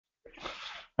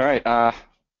All right.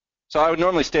 So I would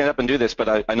normally stand up and do this,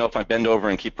 but I know if I bend over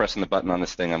and keep pressing the button on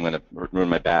this thing, I'm going to ruin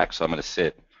my back, so I'm going to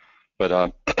sit. But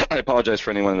I apologize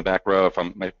for anyone in the back row. If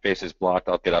my face is blocked,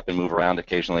 I'll get up and move around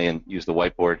occasionally and use the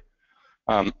whiteboard.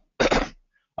 Um,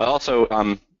 I also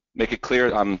make it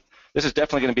clear this is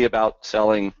definitely going to be about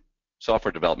selling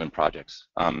software development projects.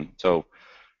 So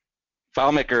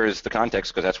FileMaker is the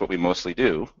context because that's what we mostly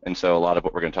do, and so a lot of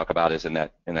what we're going to talk about is in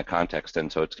that context,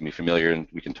 and so it's going to be familiar and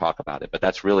we can talk about it. But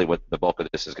that's really what the bulk of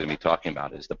this is going to be talking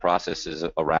about, is the processes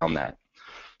around that.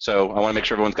 So I want to make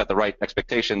sure everyone's got the right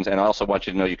expectations, and I also want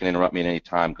you to know you can interrupt me at any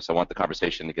time because I want the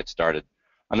conversation to get started.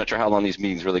 I'm not sure how long these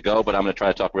meetings really go, but I'm going to try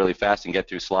to talk really fast and get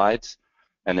through slides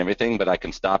and everything, but I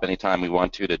can stop anytime we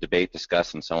want to debate,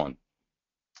 discuss, and so on.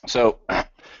 So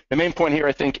the main point here,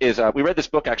 I think, is we read this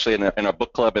book actually in our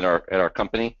book club at our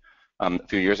company a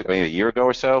few years ago, maybe a year ago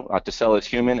or so, To Sell is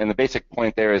Human, and the basic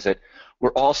point there is that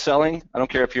we're all selling. I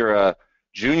don't care if you're a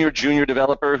junior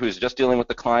developer who's just dealing with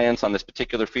the clients on this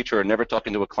particular feature or never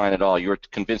talking to a client at all. You're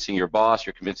convincing your boss,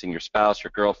 you're convincing your spouse,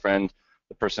 your girlfriend,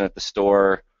 the person at the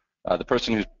store, the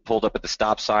person who's pulled up at the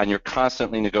stop sign. You're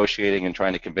constantly negotiating and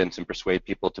trying to convince and persuade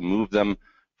people to move them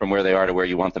from where they are to where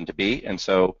you want them to be. And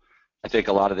so I think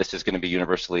a lot of this is going to be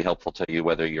universally helpful to you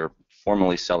whether you're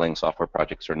formally selling software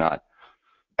projects or not.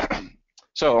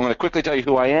 So I'm going to quickly tell you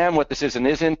who I am, what this is and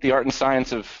isn't, the art and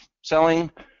science of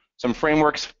selling, some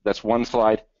frameworks. That's one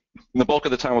slide. And the bulk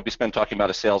of the time will be spent talking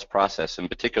about a sales process, in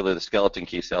particular the skeleton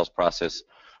key sales process,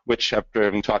 which, after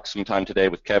having talked some time today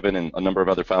with Kevin and a number of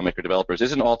other FileMaker developers,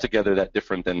 isn't altogether that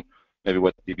different than maybe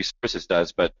what DB Services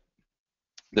does, but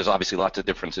there's obviously lots of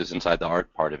differences inside the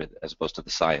art part of it as opposed to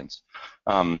the science.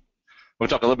 We'll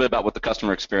talk a little bit about what the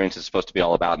customer experience is supposed to be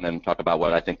all about, and then talk about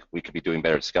what I think we could be doing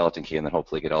better at Skeleton Key, and then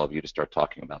hopefully get all of you to start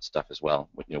talking about stuff as well,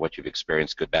 what you've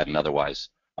experienced, good, bad, and otherwise,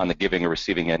 on the giving or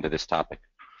receiving end of this topic.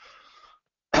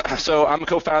 So I'm a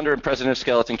co-founder and president of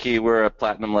Skeleton Key. We're a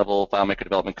platinum-level FileMaker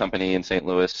development company in St.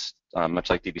 Louis, much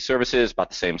like DB Services, about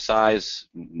the same size,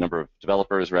 number of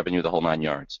developers, revenue, the whole 9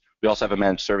 yards. We also have a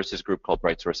managed services group called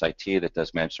BrightSource IT that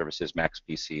does managed services, Macs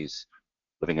PCs,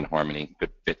 living in harmony, good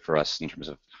fit for us in terms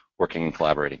of working and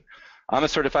collaborating. I'm a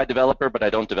certified developer, but I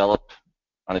don't develop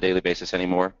on a daily basis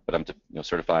anymore, but I'm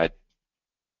certified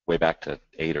way back to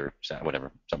 8 or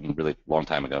whatever, something really long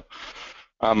time ago.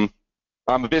 I'm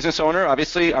a business owner,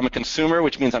 obviously. I'm a consumer,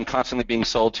 which means I'm constantly being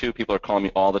sold to. People are calling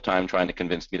me all the time trying to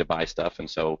convince me to buy stuff, and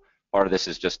so part of this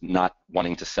is just not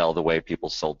wanting to sell the way people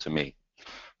sold to me.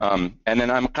 And then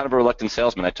I'm kind of a reluctant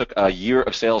salesman. I took a year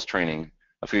of sales training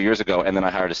a few years ago, and then I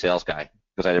hired a sales guy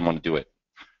because I didn't want to do it.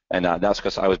 And that's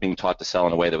because I was being taught to sell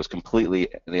in a way that was completely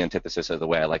the antithesis of the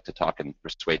way I like to talk and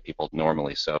persuade people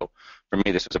normally. So for me,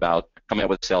 this was about coming up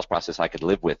with a sales process I could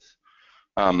live with.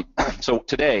 So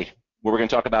today, what we're going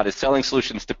to talk about is selling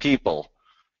solutions to people,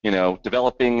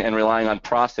 developing and relying on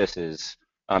processes,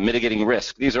 mitigating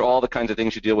risk. These are all the kinds of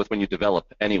things you deal with when you develop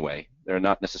anyway. They're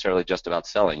not necessarily just about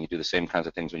selling. You do the same kinds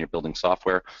of things when you're building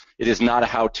software. It is not a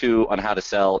how-to on how to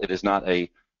sell. It is not a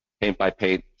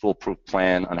paint-by-paint foolproof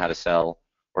plan on how to sell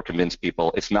or convince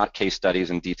people. It's not case studies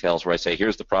and details where I say,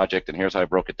 here's the project and here's how I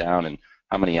broke it down and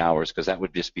how many hours, because that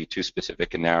would just be too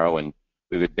specific and narrow, and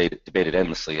we would debate it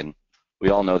endlessly. And we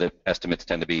all know that estimates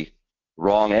tend to be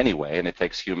wrong anyway, and it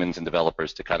takes humans and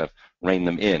developers to kind of rein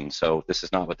them in. So this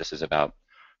is not what this is about.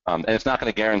 And it's not going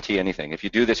to guarantee anything. If you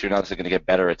do this, you're not necessarily going to get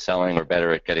better at selling or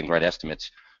better at getting right estimates,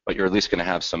 but you're at least going to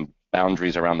have some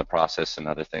boundaries around the process and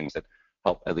other things that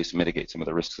help at least mitigate some of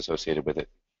the risks associated with it.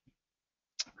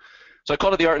 So I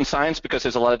call it the art and science because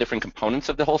there's a lot of different components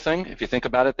of the whole thing. If you think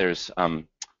about it, there's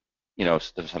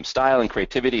there's some style and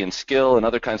creativity and skill and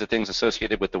other kinds of things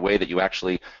associated with the way that you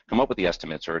actually come up with the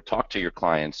estimates or talk to your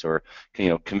clients or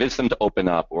convince them to open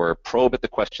up or probe at the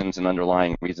questions and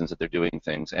underlying reasons that they're doing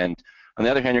things. And on the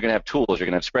other hand, you're going to have tools. You're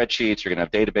going to have spreadsheets. You're going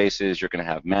to have databases. You're going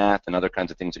to have math and other kinds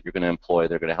of things that you're going to employ.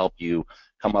 They're going to help you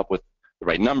come up with the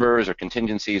right numbers or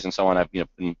contingencies and so on. I've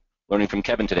been learning from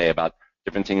Kevin today about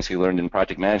different things he learned in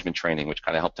project management training, which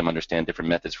kind of helped him understand different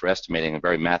methods for estimating and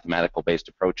very mathematical-based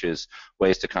approaches,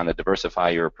 ways to kind of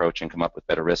diversify your approach and come up with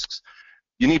better risks.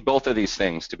 You need both of these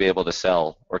things to be able to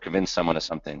sell or convince someone of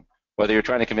something. Whether you're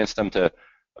trying to convince them to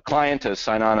a client to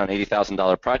sign on an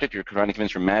 $80,000 project, you're trying to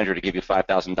convince your manager to give you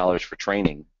 $5,000 for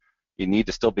training. You need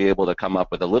to still be able to come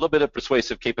up with a little bit of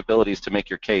persuasive capabilities to make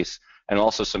your case, and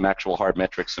also some actual hard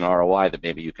metrics and ROI that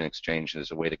maybe you can exchange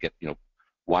as a way to get,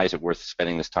 why is it worth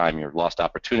spending this time, your lost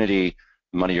opportunity,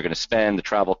 the money you're going to spend, the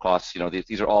travel costs.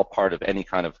 These are all part of any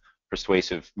kind of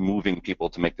persuasive moving people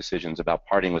to make decisions about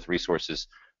parting with resources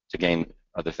to gain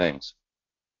other things.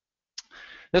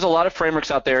 There's a lot of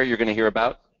frameworks out there you're going to hear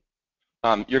about.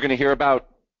 You're going to hear about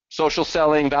Social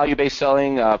selling, value-based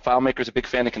selling. FileMaker is a big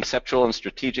fan of conceptual and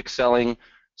strategic selling,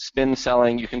 spin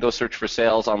selling. You can go search for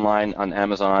sales online on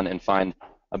Amazon and find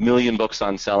a million books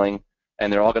on selling,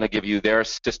 and they're all going to give you their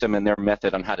system and their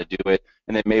method on how to do it.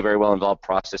 And they may very well involve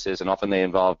processes, and often they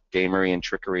involve gamery and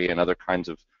trickery and other kinds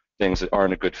of things that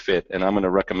aren't a good fit. And I'm going to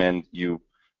recommend you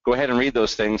go ahead and read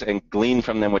those things and glean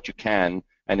from them what you can.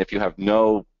 And if you have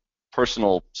no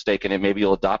personal stake in it, maybe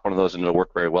you'll adopt one of those and it'll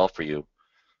work very well for you.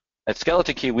 At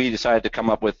Skeleton Key, we decided to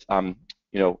come up with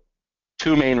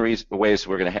two main ways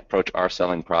we're going to approach our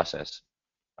selling process.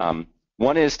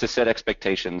 One is to set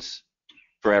expectations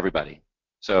for everybody.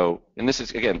 So, and this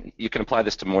is, again, you can apply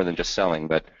this to more than just selling,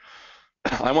 but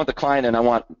I want the client and I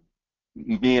want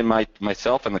me and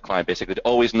myself and the client basically to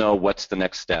always know what's the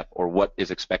next step or what is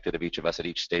expected of each of us at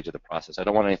each stage of the process. I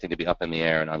don't want anything to be up in the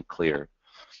air and unclear.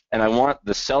 And I want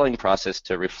the selling process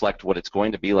to reflect what it's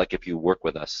going to be like if you work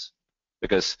with us.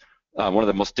 Because one of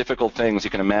the most difficult things you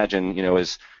can imagine,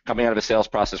 is coming out of a sales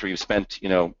process where you've spent,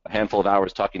 a handful of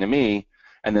hours talking to me,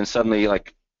 and then suddenly,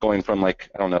 like, going from, like,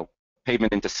 I don't know,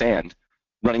 pavement into sand,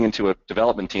 running into a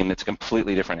development team that's a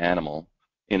completely different animal.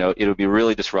 It would be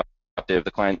really disruptive. The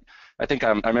client, I think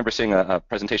I remember seeing a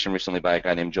presentation recently by a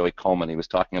guy named Joey Coleman. He was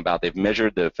talking about they've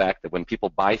measured the fact that when people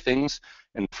buy things,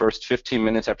 in the first 15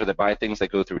 minutes after they buy things, they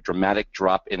go through a dramatic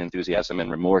drop in enthusiasm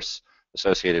and remorse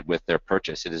associated with their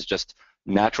purchase. It is just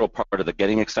natural part of the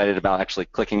getting excited about actually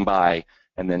clicking buy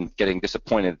and then getting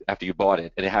disappointed after you bought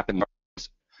it. And it happens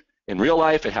in real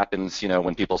life. It happens,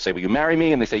 when people say, will you marry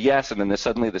me? And they say yes, and then there's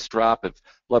suddenly this drop of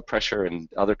blood pressure and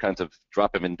other kinds of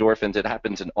drop of endorphins. It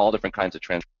happens in all different kinds of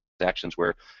transactions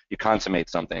where you consummate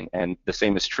something. And the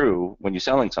same is true when you're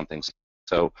selling something.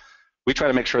 So we try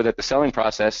to make sure that the selling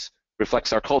process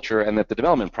reflects our culture and that the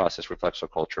development process reflects our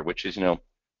culture, which is,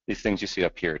 these things you see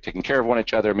up here, taking care of one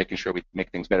another, making sure we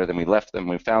make things better than we left them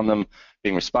when we found them,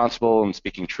 being responsible and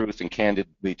speaking truth and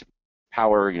candidly to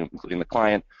power, including the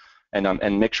client,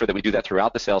 and make sure that we do that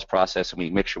throughout the sales process, and we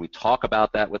make sure we talk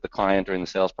about that with the client during the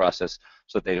sales process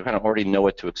so that they kind of already know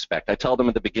what to expect. I tell them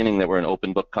at the beginning that we're an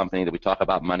open book company, that we talk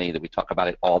about money, that we talk about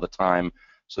it all the time,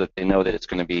 so that they know that it's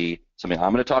going to be something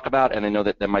I'm going to talk about, and they know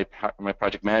that my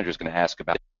project manager is going to ask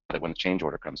about it when a change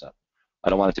order comes up. I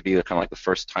don't want it to be kind of like the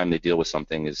first time they deal with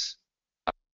something is,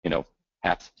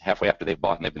 halfway after they've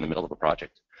bought and they've been in the middle of a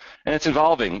project. And it's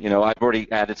evolving. I've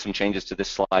already added some changes to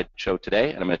this slideshow today,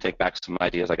 and I'm going to take back some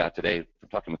ideas I got today from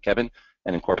talking with Kevin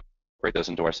and incorporate those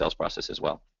into our sales process as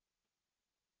well.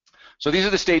 So these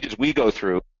are the stages we go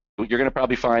through. You're going to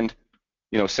probably find,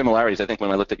 similarities. I think when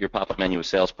I looked at your pop-up menu of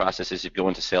sales processes, if you go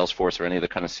into Salesforce or any other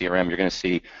kind of CRM, you're going to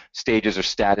see stages or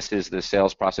statuses the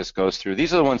sales process goes through.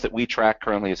 These are the ones that we track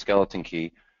currently at Skeleton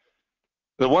Key.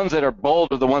 The ones that are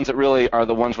bold are the ones that really are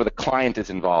the ones where the client is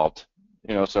involved.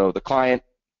 So the client,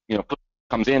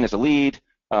 comes in as a lead.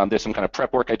 There's some kind of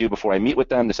prep work I do before I meet with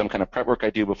them. There's some kind of prep work I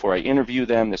do before I interview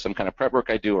them. There's some kind of prep work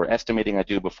I do or estimating I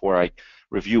do before I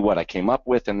review what I came up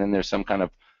with. And then there's some kind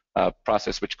of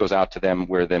process which goes out to them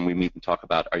where then we meet and talk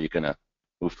about, are you going to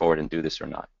move forward and do this or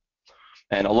not?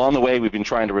 And along the way, we've been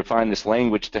trying to refine this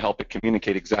language to help it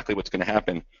communicate exactly what's going to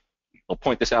happen. I'll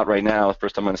point this out right now.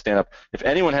 First, I'm going to stand up. If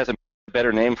anyone has a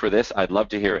better name for this, I'd love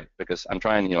to hear it, because I'm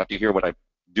trying, after you hear what I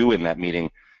do in that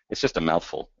meeting, it's just a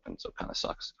mouthful, and so it kind of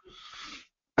sucks.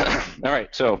 All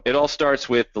right, so it all starts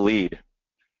with the lead.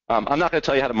 I'm not going to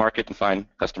tell you how to market and find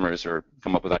customers or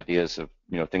come up with ideas of,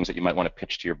 things that you might want to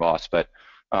pitch to your boss, but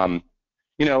in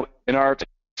our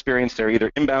experience, they're either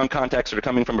inbound contacts that are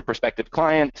coming from a prospective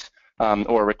client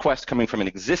or a request coming from an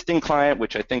existing client,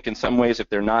 which I think in some ways, if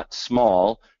they're not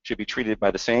small, should be treated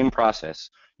by the same process.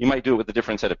 You might do it with a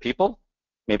different set of people.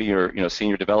 Maybe your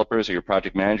senior developers or your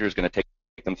project manager is going to take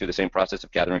them through the same process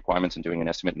of gathering requirements and doing an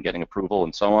estimate and getting approval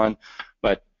and so on.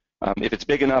 But if it's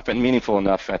big enough and meaningful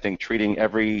enough, I think treating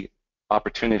every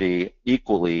opportunity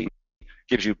equally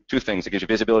gives you two things. It gives you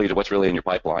visibility to what's really in your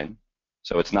pipeline.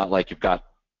 So it's not like you've got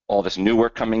all this new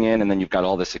work coming in and then you've got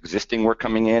all this existing work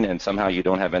coming in and somehow you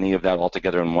don't have any of that all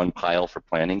together in one pile for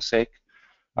planning's sake.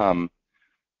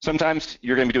 Sometimes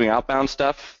you're going to be doing outbound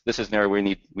stuff. This is an area where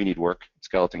we need work,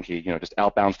 Skeleton Key, just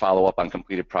outbound follow-up on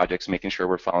completed projects, making sure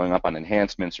we're following up on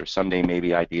enhancements or someday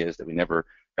maybe ideas that we never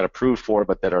got approved for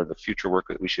but that are the future work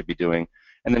that we should be doing.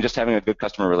 And then just having a good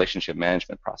customer relationship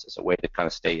management process, a way to kind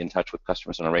of stay in touch with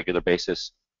customers on a regular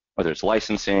basis, whether it's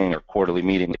licensing or quarterly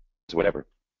meetings, whatever.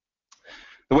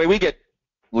 The way we get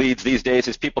leads these days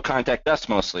is people contact us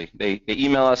mostly. They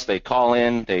email us, they call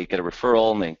in, they get a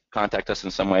referral, and they contact us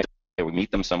in some way. We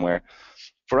meet them somewhere.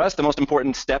 For us, the most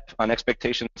important step on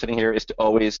expectation sitting here is to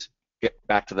always get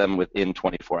back to them within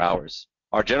 24 hours.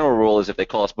 Our general rule is if they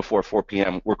call us before 4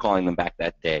 p.m., we're calling them back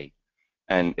that day.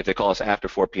 And if they call us after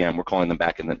 4 p.m., we're calling them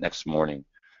back in the next morning.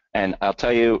 And I'll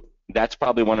tell you, that's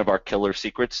probably one of our killer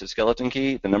secrets at Skeleton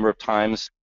Key. The number of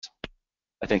times,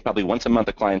 I think probably once a month,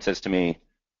 a client says to me,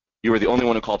 "You were the only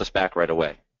one who called us back right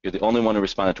away. You're the only one who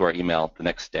responded to our email the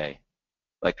next day.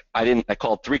 Like I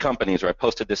called 3 companies, or I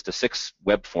posted this to 6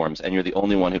 web forums, and you're the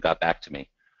only one who got back to me.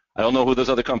 I don't know who those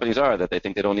other companies are that they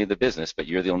think they don't need the business, but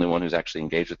you're the only one who's actually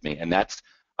engaged with me." And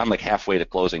I'm like halfway to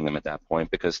closing them at that point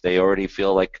because they already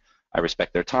feel like I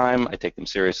respect their time, I take them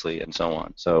seriously, and so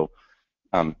on. So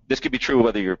this could be true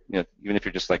whether even if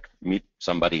you're just like meet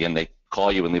somebody and they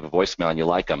call you and leave a voicemail and you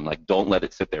like them, like don't let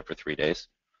it sit there for 3 days.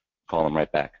 Call them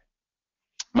right back.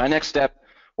 My next step,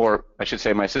 or I should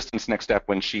say my assistant's next step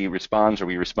when she responds or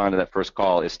we respond to that first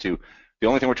call is the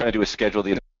only thing we're trying to do is schedule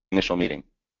the initial meeting.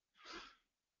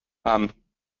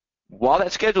 While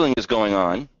that scheduling is going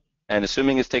on, and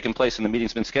assuming it's taken place and the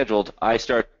meeting's been scheduled, I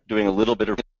start doing a little bit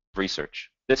of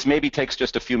research. This maybe takes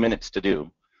just a few minutes to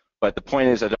do, but the point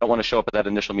is I don't want to show up at that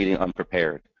initial meeting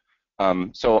unprepared.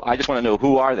 So I just want to know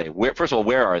who are they? First of all,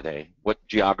 where are they? What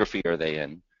geography are they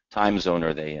in? Time zone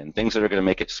are they in? Things that are going to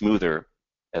make it smoother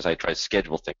as I try to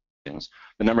schedule things.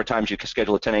 The number of times you can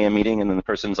schedule a 10 a.m. meeting and then the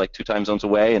person's like 2 time zones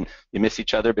away and you miss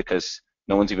each other because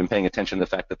no one's even paying attention to the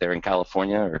fact that they're in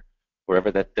California or wherever,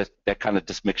 that kind of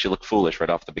just makes you look foolish right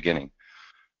off the beginning.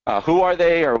 Who are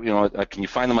they? Or can you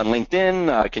find them on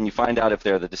LinkedIn? Can you find out if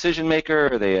they're the decision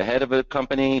maker? Are they ahead of a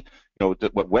company? What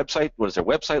does their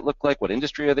website look like? What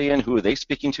industry are they in? Who are they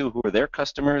speaking to? Who are their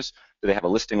customers? Do they have a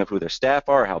listing of who their staff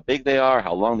are, how big they are,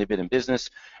 how long they've been in business?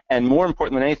 And more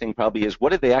important than anything probably is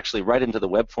what did they actually write into the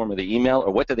web form or the email,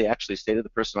 or what did they actually say to the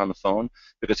person on the phone?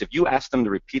 Because if you ask them to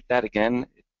repeat that again,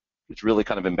 it's really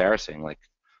kind of embarrassing. Like,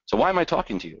 so why am I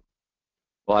talking to you?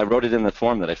 Well, I wrote it in the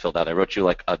form that I filled out. I wrote you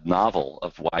like a novel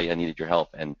of why I needed your help.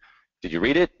 And did you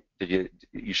read it?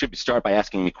 You should start by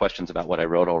asking me questions about what I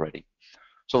wrote already.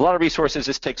 So a lot of resources,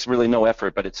 this takes really no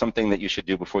effort, but it's something that you should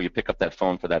do before you pick up that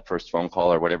phone for that first phone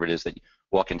call or whatever it is that you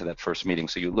walk into that first meeting.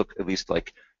 So you look at least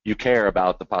like you care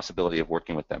about the possibility of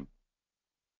working with them.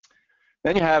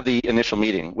 Then you have the initial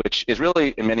meeting, which is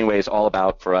really in many ways all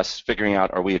about, for us, figuring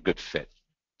out are we a good fit.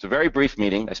 It's a very brief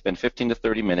meeting. I spend 15 to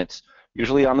 30 minutes,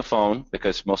 usually on the phone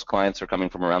because most clients are coming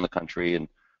from around the country and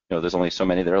there's only so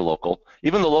many that are local.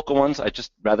 Even the local ones, I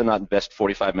just rather not invest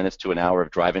 45 minutes to an hour of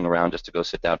driving around just to go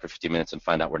sit down for 15 minutes and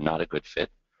find out we're not a good fit.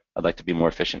 I'd like to be more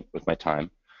efficient with my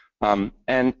time.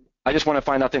 And I just want to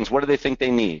find out things. What do they think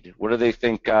they need? What do they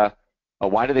think,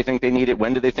 why do they think they need it?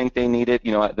 When do they think they need it?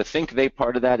 The think they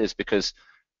part of that is because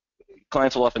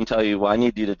clients will often tell you, well, I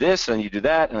need you to do this, and you do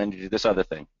that, and I need you to do this other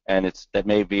thing. And that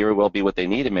may very well be what they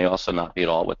need. It may also not be at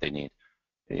all what they need.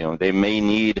 They may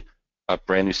need a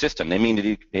brand new system. They may need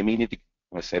to, I'm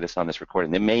going to say this on this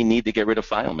recording, they may need to get rid of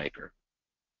FileMaker.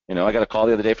 I got a call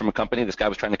the other day from a company. This guy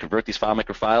was trying to convert these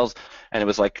FileMaker files, and it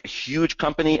was like a huge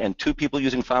company and 2 people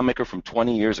using FileMaker from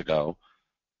 20 years ago.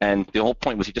 And the whole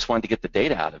point was he just wanted to get the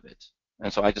data out of it.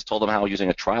 And so I just told him how using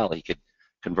a trial he could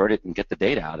convert it and get the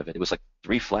data out of it. It was like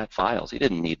 3 flat files. He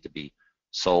didn't need to be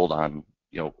sold on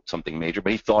something major,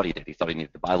 but he thought he did. He thought he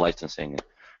needed to buy licensing and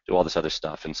do all this other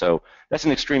stuff. And so that's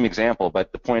an extreme example,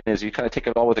 but the point is you kind of take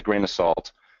it all with a grain of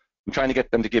salt. I'm trying to get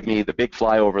them to give me the big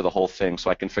flyover of the whole thing so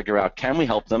I can figure out, can we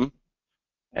help them,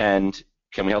 and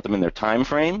can we help them in their time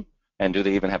frame, and do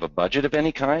they even have a budget of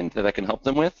any kind that I can help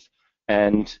them with,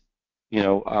 and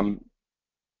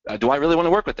do I really want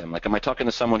to work with them? Like, am I talking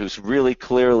to someone who's really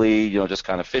clearly just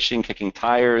kind of fishing, kicking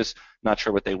tires, not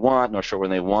sure what they want, not sure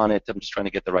when they want it? I'm just trying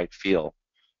to get the right feel.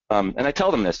 And I tell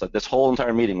them this, that this whole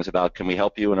entire meeting is about, can we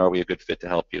help you and are we a good fit to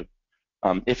help you?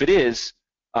 If it is,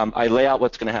 I lay out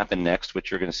what's going to happen next,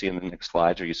 which you're going to see in the next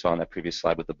slides, or you saw in that previous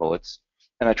slide with the bullets,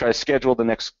 and I try to schedule the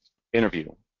next interview.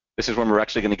 This is when we're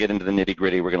actually going to get into the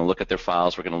nitty-gritty. We're going to look at their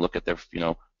files. We're going to look at their,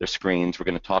 their screens. We're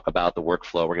going to talk about the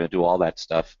workflow. We're going to do all that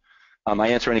stuff. I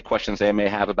answer any questions they may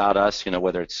have about us,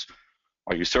 whether it's,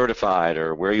 are you certified,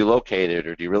 or where are you located,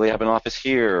 or do you really have an office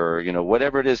here, or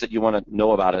whatever it is that you want to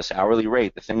know about us, hourly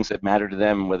rate, the things that matter to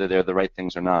them, whether they're the right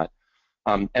things or not.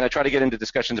 And I try to get into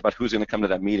discussions about who's going to come to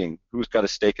that meeting, who's got a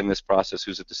stake in this process,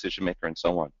 who's a decision maker, and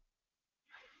so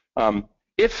on.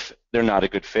 If they're not a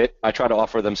good fit, I try to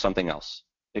offer them something else.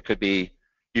 It could be,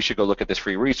 you should go look at this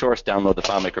free resource, download the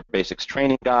FileMaker Basics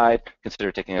training guide,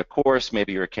 consider taking a course,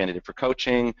 maybe you're a candidate for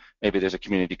coaching, maybe there's a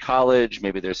community college,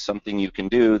 maybe there's something you can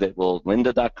do that will,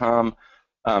 lynda.com.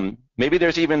 Maybe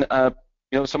there's even,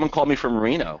 someone called me from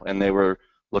Reno and they were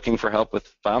looking for help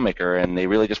with FileMaker and they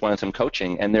really just wanted some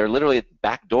coaching, and they're literally at the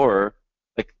back door,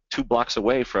 like 2 blocks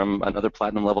away from another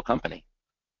platinum level company.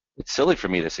 It's silly for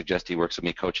me to suggest he works with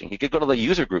me coaching. He could go to the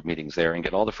user group meetings there and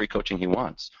get all the free coaching he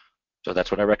wants. So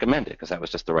that's what I recommended because that was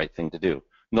just the right thing to do.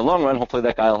 In the long run, hopefully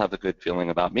that guy will have a good feeling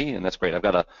about me, and that's great. I've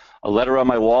got a letter on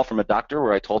my wall from a doctor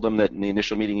where I told him that in the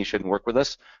initial meeting he shouldn't work with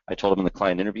us. I told him in the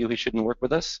client interview he shouldn't work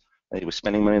with us. And he was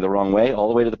spending money the wrong way, all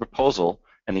the way to the proposal.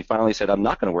 And he finally said, I'm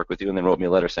not going to work with you, and then wrote me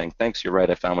a letter saying, thanks, you're right,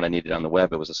 I found what I needed on the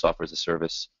web. It was a software as a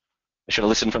service. I should have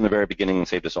listened from the very beginning and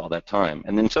saved us all that time.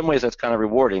 And in some ways that's kind of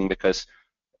rewarding because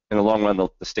in the long run, the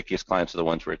stickiest clients are the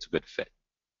ones where it's a good fit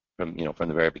from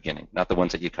the very beginning, not the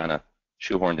ones that you kind of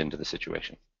shoehorned into the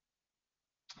situation.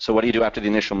 So what do you do after the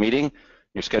initial meeting?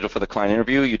 You're scheduled for the client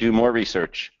interview. You do more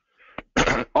research.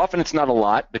 Often it's not a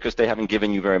lot because they haven't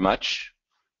given you very much.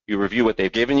 You review what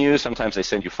they've given you. Sometimes they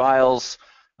send you files.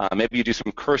 Maybe you do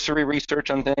some cursory research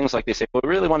on things like they say, well, we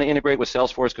really want to integrate with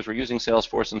Salesforce because we're using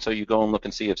Salesforce, and so you go and look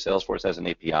and see if Salesforce has an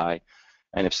API,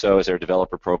 and if so, is there a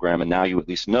developer program, and now you at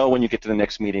least know when you get to the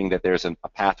next meeting that there's a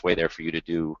pathway there for you to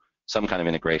do some kind of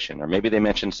integration. Or maybe they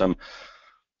mentioned some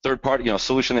third-party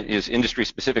solution that is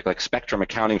industry-specific, like Spectrum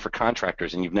accounting for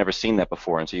contractors, and you've never seen that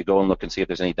before, and so you go and look and see if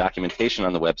there's any documentation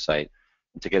on the website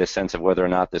to get a sense of whether or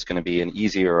not there's going to be an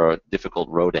easier or a difficult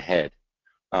road ahead.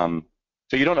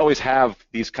 So you don't always have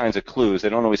these kinds of clues. They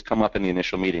don't always come up in the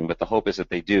initial meeting, but the hope is that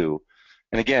they do.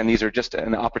 And again, these are just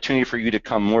an opportunity for you to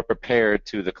come more prepared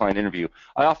to the client interview.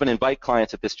 I often invite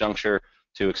clients at this juncture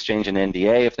to exchange an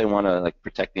NDA if they want to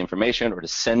protect the information, or to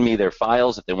send me their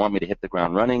files if they want me to hit the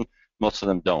ground running. Most of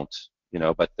them don't,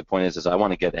 but the point is I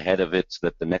want to get ahead of it so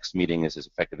that the next meeting is as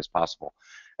effective as possible.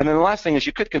 And then the last thing is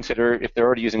you could consider, if they're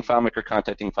already using FileMaker,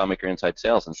 contacting FileMaker Inside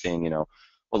Sales and seeing,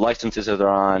 what licenses are they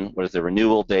on, what is the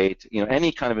renewal date,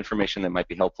 any kind of information that might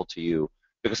be helpful to you,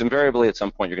 because invariably at some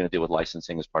point you're going to deal with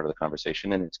licensing as part of the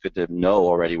conversation, and it's good to know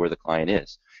already where the client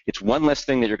is. It's one less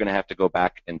thing that you're going to have to go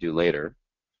back and do later.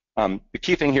 The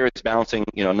key thing here is balancing,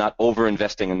 not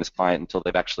over-investing in this client until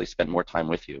they've actually spent more time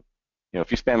with you.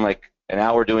 If you spend like an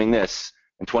hour doing this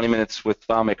and 20 minutes with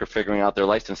FileMaker figuring out their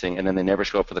licensing, and then they never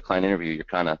show up for the client interview, you're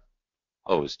kind of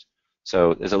hosed.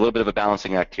 So there's a little bit of a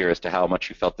balancing act here as to how much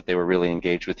you felt that they were really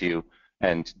engaged with you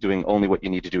and doing only what you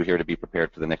need to do here to be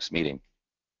prepared for the next meeting.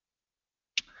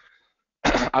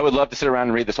 I would love to sit around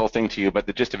and read this whole thing to you, but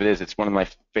the gist of it is it's one of my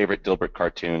favorite Dilbert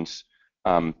cartoons.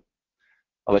 I'll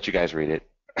let you guys read it.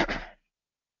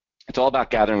 It's all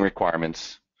about gathering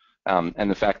requirements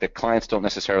and the fact that clients don't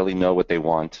necessarily know what they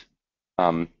want,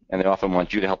 and they often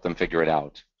want you to help them figure it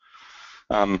out.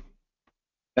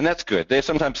 And that's good. They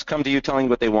sometimes come to you telling you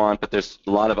what they want, but there's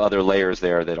a lot of other layers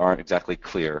there that aren't exactly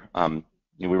clear.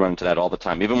 We run into that all the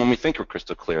time. Even when we think we're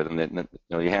crystal clear, then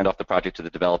you hand off the project to the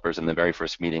developers in the very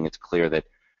first meeting, it's clear that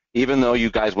even though you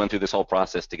guys went through this whole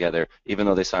process together, even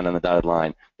though they signed on the dotted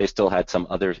line, they still had some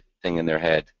other thing in their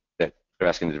head that they're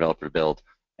asking the developer to build,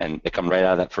 and they come right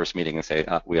out of that first meeting and say,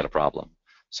 we got a problem.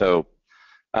 So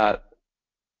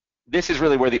this is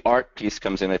really where the art piece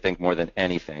comes in, I think, more than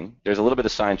anything. There's a little bit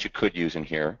of science you could use in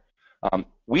here.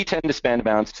 We tend to spend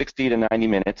about 60 to 90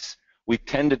 minutes. We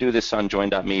tend to do this on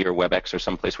join.me or WebEx or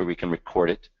someplace where we can record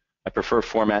it. I prefer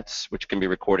formats which can be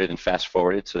recorded and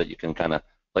fast-forwarded so that you can kind of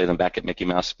play them back at Mickey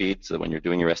Mouse speed, so that when you're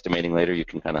doing your estimating later, you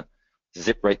can kind of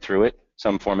zip right through it.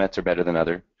 Some formats are better than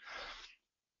others.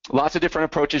 Lots of different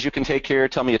approaches you can take here.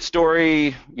 Tell me a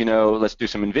story. Let's do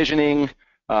some envisioning.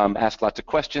 Ask lots of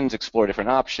questions, explore different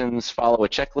options, follow a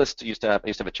checklist. I used to have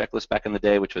a checklist back in the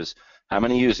day, which was how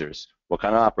many users, what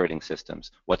kind of operating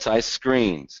systems, what size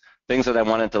screens, things that I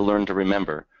wanted to learn to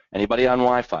remember. Anybody on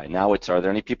Wi-Fi? Now it's, are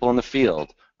there any people in the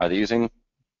field? Are they using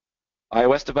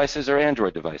iOS devices or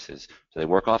Android devices? Do they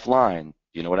work offline?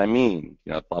 Do you know what I mean?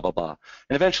 Blah, blah, blah.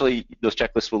 And eventually, those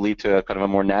checklists will lead to kind of a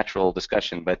more natural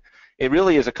discussion, but it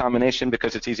really is a combination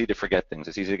because it's easy to forget things.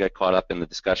 It's easy to get caught up in the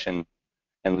discussion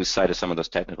and lose sight of some of those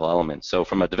technical elements. So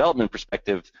from a development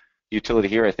perspective, the utility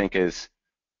here, I think, is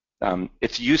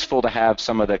it's useful to have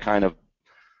some of the kind of,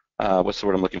 what's the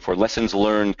word I'm looking for, lessons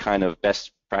learned kind of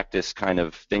best practice kind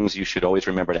of things you should always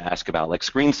remember to ask about. Like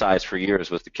screen size for years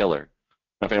was the killer. I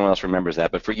don't know if anyone else remembers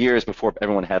that, but for years before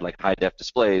everyone had like high-def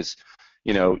displays,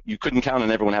 you couldn't count on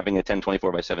everyone having a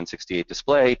 1024 by 768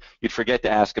 display. You'd forget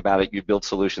to ask about it. You'd build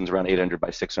solutions around 800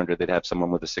 by 600. They'd have someone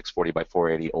with a 640 by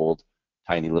 480 old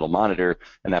tiny little monitor,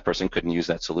 and that person couldn't use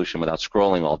that solution without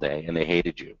scrolling all day, and they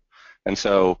hated you. And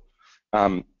so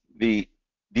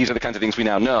these are the kinds of things we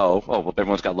now know. Oh, well,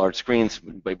 everyone's got large screens,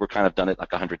 but we're kind of done it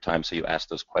like 100 times, so you ask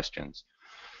those questions.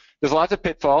 There's lots of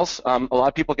pitfalls. A lot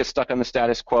of people get stuck on the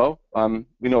status quo.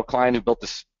 We know a client who built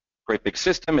this great big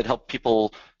system. It helped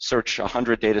people search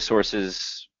 100 data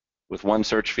sources with one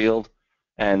search field,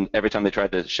 and every time they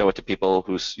tried to show it to people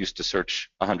who used to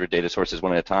search 100 data sources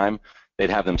one at a time,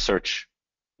 they'd have them search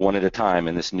one at a time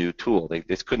in this new tool. They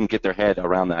just couldn't get their head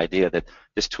around the idea that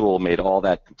this tool made all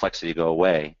that complexity go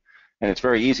away. And it's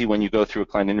very easy when you go through a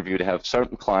client interview to have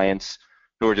certain clients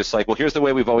who are just like, well, here's the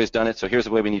way we've always done it, so here's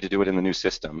the way we need to do it in the new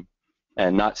system,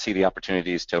 and not see the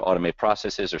opportunities to automate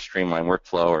processes or streamline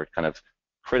workflow or kind of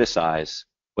criticize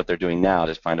what they're doing now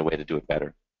to find a way to do it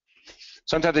better.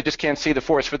 Sometimes they just can't see the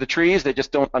forest for the trees. They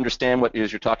just don't understand what it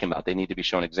is you're talking about. They need to be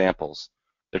shown examples.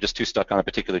 They're just too stuck on a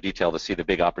particular detail to see the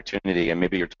big opportunity, and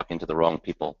maybe you're talking to the wrong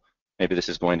people. Maybe this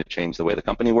is going to change the way the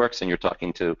company works, and you're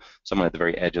talking to someone at the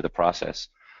very edge of the process.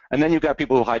 And then you've got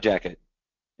people who hijack it,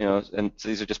 you know, and so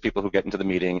these are just people who get into the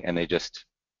meeting and they just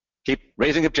keep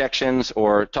raising objections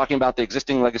or talking about the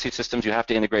existing legacy systems you have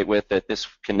to integrate with that this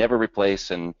can never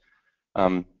replace. And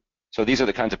so these are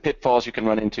the kinds of pitfalls you can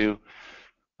run into.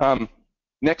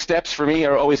 Next steps for me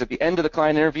are always at the end of the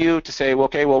client interview to say, well,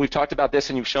 okay, well, we've talked about this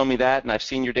and you've shown me that and I've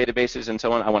seen your databases and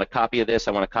so on. I want a copy of this,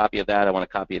 I want a copy of that, I want a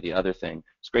copy of the other thing.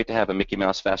 It's great to have a Mickey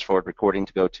Mouse fast forward recording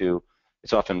to go to.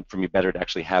 It's often for me better to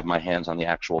actually have my hands on the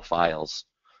actual files.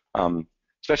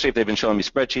 Especially if they've been showing me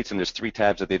spreadsheets and there's 3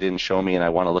 tabs that they didn't show me, and I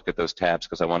want to look at those tabs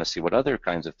because I want to see what other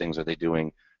kinds of things are they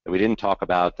doing that we didn't talk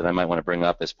about that I might want to bring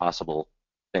up as possible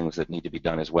things that need to be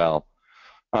done as well.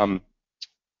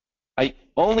 I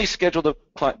only schedule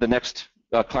the next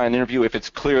client interview if it's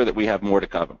clear that we have more to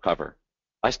cover.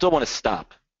 I still want to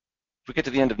stop. If we get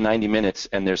to the end of 90 minutes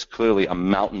and there's clearly a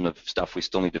mountain of stuff we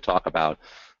still need to talk about,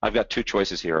 I've got 2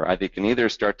 choices here. I can either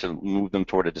start to move them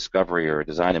toward a discovery or a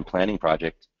design and planning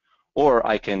project, or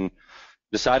I can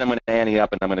decide I'm going to ante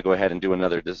up and I'm going to go ahead and do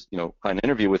another client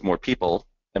interview with more people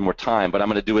and more time, but I'm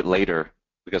going to do it later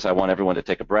because I want everyone to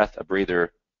take a breath, a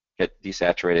breather, get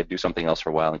desaturated, do something else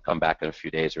for a while, and come back in a few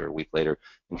days or a week later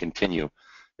and continue.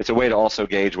 It's a way to also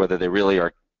gauge whether they really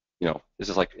are, this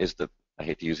is like, I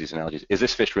hate to use these analogies, is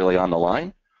this fish really on the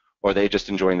line? Or are they just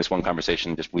enjoying this one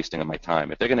conversation and just wasting my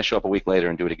time? If they're going to show up a week later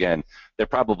and do it again, they're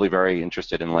probably very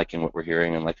interested in liking what we're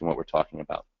hearing and liking what we're talking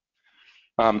about.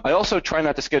 I also try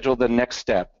not to schedule the next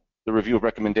step, the review of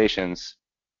recommendations,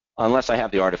 unless I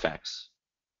have the artifacts.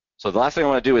 So the last thing I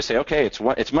want to do is say, okay,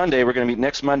 it's Monday, we're going to meet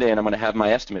next Monday, and I'm going to have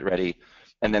my estimate ready,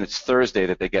 and then it's Thursday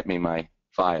that they get me my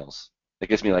files. It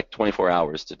gives me like 24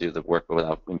 hours to do the work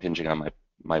without impinging on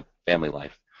my family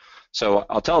life. So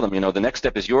I'll tell them, the next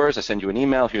step is yours. I send you an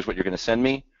email. Here's what you're going to send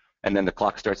me, and then the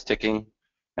clock starts ticking.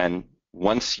 And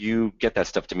once you get that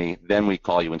stuff to me, then we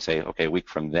call you and say, okay, a week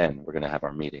from then we're going to have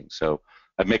our meeting. So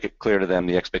I make it clear to them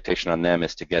the expectation on them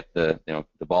is to get the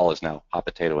ball is now hot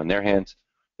potato in their hands.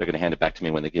 They're going to hand it back to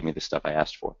me when they give me the stuff I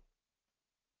asked for.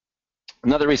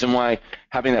 Another reason why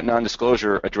having that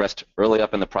non-disclosure addressed early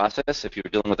up in the process, if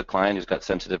you're dealing with a client who's got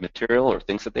sensitive material or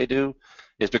things that they do,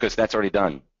 is because that's already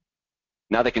done.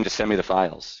 Now they can just send me the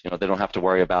files. They don't have to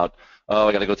worry about, oh,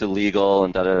 I got to go through legal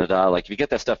and da-da-da-da. Like, if you get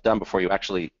that stuff done before you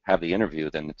actually have the interview,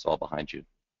 then it's all behind you.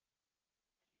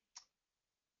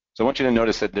 So I want you to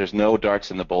notice that there's no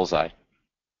darts in the bullseye.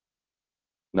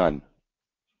 None.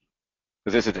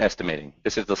 Because this is estimating.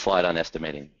 This is the slide on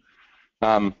estimating.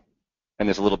 And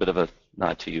there's a little bit of a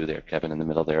nod to you there, Kevin, in the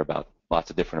middle there about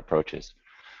lots of different approaches.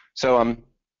 So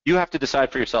you have to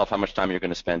decide for yourself how much time you're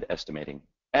going to spend estimating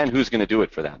and who's going to do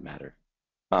it for that matter.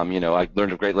 I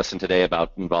learned a great lesson today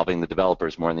about involving the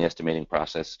developers more in the estimating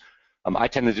process. I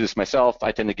tend to do this myself.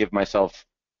 I tend to give myself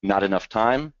not enough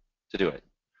time to do it.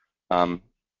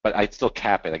 But I still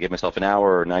cap it. I give myself an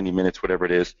hour or 90 minutes, whatever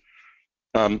it is.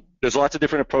 There's lots of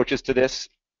different approaches to this.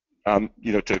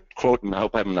 To quote, and I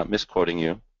hope I'm not misquoting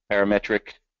you,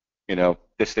 parametric,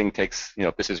 this thing takes,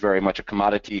 this is very much a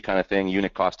commodity kind of thing,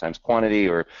 unit cost times quantity,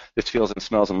 or this feels and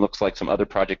smells and looks like some other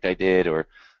project I did, or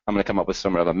I'm going to come up with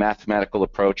some of a mathematical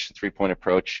approach, 3-point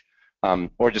approach,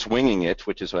 or just winging it,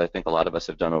 which is what I think a lot of us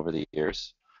have done over the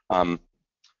years.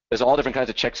 There's all different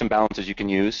kinds of checks and balances you can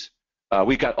use.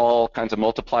 We've got all kinds of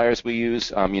multipliers we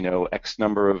use, X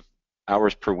number of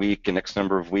hours per week and X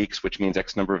number of weeks, which means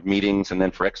X number of meetings, and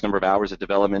then for X number of hours of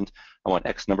development, I want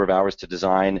X number of hours to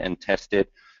design and test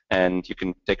it, and you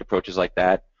can take approaches like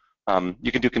that.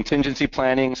 You can do contingency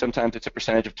planning. Sometimes it's a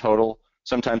percentage of total.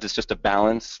 Sometimes it's just a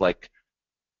balance, like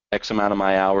X amount of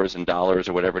my hours and dollars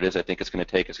or whatever it is I think it's going to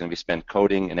take is going to be spent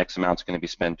coding, and X amount is going to be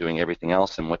spent doing everything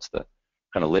else, and what's the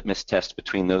kind of litmus test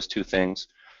between those two things.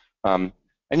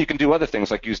 And you can do other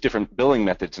things like use different billing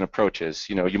methods and approaches.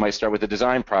 You might start with a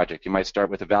design project. You might start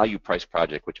with a value price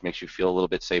project, which makes you feel a little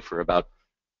bit safer about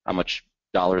how much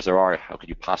dollars there are. How could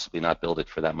you possibly not build it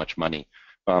for that much money?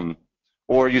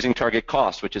 Or using target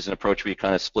cost, which is an approach where you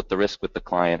kind of split the risk with the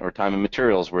client, or time and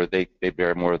materials where they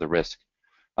bear more of the risk.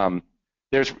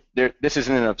 This is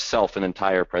in and of itself an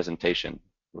entire presentation.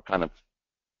 We're kind of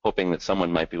hoping that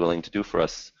someone might be willing to do for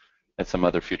us at some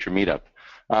other future meetup.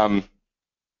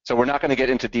 So we're not going to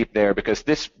get into deep there because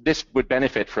this would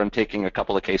benefit from taking a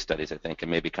couple of case studies, I think,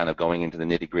 and maybe kind of going into the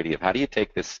nitty-gritty of how do you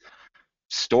take this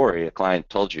story a client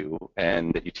told you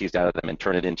and that you teased out of them and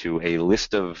turn it into a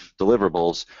list of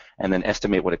deliverables and then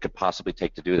estimate what it could possibly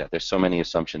take to do that. There's so many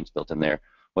assumptions built in there.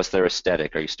 What's their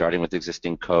aesthetic? Are you starting with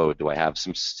existing code? Do I have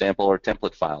some sample or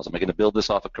template files? Am I going to build this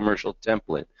off a commercial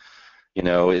template? You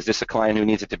know, is this a client who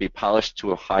needs it to be polished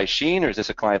to a high sheen, or is this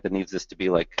a client that needs this to be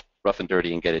like rough and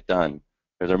dirty and get it done?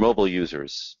 Are there mobile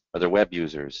users? Are there web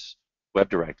users? Web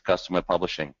direct, custom web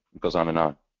publishing. It goes on and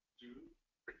on. Do you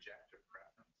project a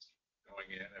preference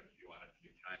going in if you want it to be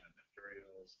time and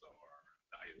materials or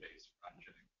value-based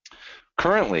project?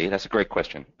 Currently, that's a great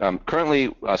question.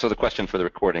 Currently, so the question for the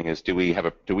recording is: do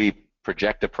we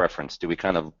project a preference? Do we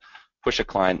kind of push a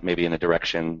client maybe in a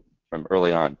direction from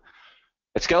early on?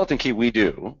 At Skeleton Key, we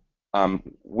do.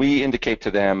 We indicate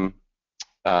to them.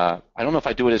 I don't know if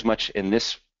I do it as much in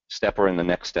this step or in the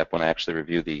next step when I actually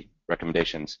review the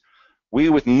recommendations. We,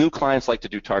 with new clients, like to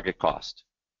do target cost,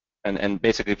 and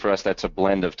basically for us that's a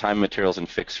blend of time, materials, and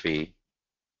fixed fee.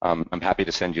 I'm happy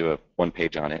to send you a one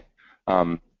page on it.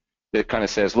 It kind of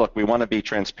says, look, we want to be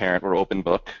transparent. We're open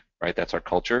book, right? That's our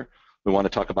culture. We want to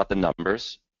talk about the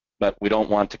numbers, but we don't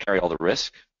want to carry all the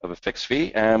risk of a fixed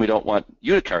fee, and we don't want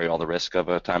you to carry all the risk of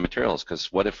a time materials,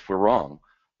 because what if we're wrong?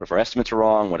 What if our estimates are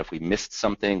wrong? What if we missed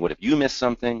something? What if you missed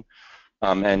something?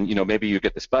 And you know, maybe you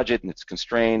get this budget and it's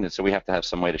constrained, and so we have to have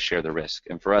some way to share the risk.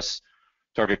 And for us,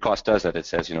 target cost does that. It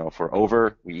says, you know, if we're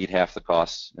over, we eat half the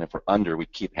costs, and if we're under, we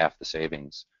keep half the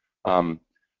savings.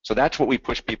 So that's what we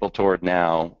push people toward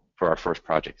now for our first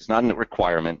project. It's not a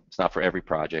requirement. It's not for every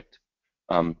project.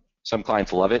 Some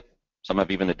clients love it. Some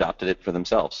have even adopted it for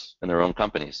themselves in their own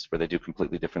companies, where they do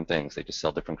completely different things. They just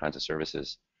sell different kinds of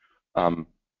services.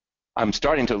 I'm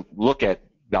starting to look at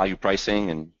value pricing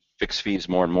and fixed fees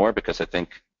more and more, because I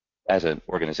think as an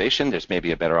organization there's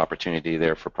maybe a better opportunity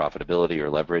there for profitability or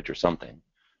leverage or something.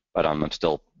 But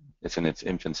it's in its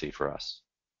infancy for us.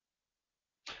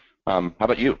 How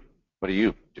about you? What do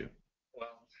you do?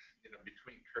 Well, you know,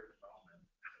 between Kurt and Bowman,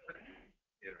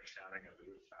 you know, shouting at the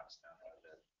rooftops now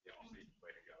that the only way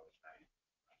to go is value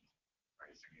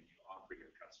pricing, and you offer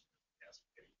your customers the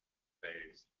estimating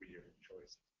phase, 3 different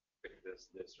choices. Pick this,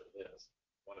 this, or this.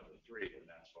 One of the 3, and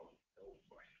that's what we build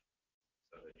for you,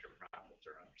 so that your profits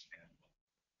are understandable.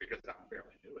 Because I'm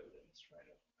fairly new at this, right?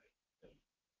 I've been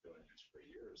doing this for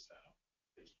years now.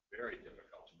 It's very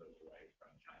difficult to move away from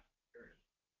time period,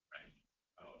 right?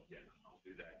 Oh, yeah, I'll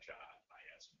do that job by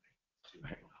estimating $2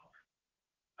 million.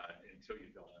 Until you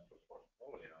build up a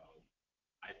portfolio,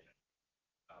 I think,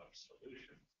 of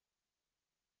solutions.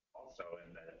 Also,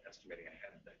 in the estimating, I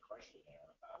had that question there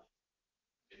about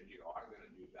if you are going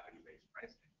to do value-based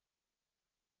pricing,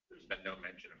 there's been no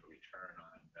mention of return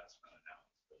on investment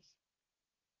analysis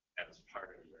as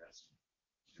part of your estimate.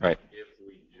 Right. If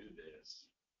we do this,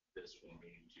 this will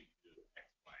mean to do X,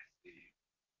 Y, Z.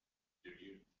 Do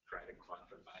you try to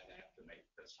quantify that to make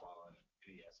this fall into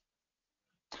any estimate?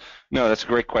 No, that's a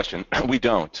great question. We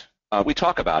don't. We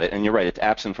talk about it, and you're right, it's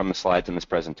absent from the slides in this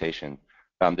presentation.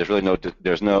 There's really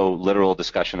there's no literal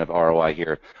discussion of ROI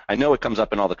here. I know it comes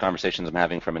up in all the conversations I'm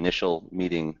having from initial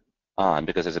meeting on,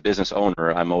 because as a business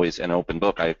owner, I'm always an open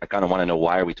book. I kind of want to know,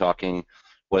 why are we talking?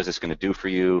 What is this going to do for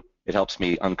you? It helps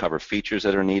me uncover features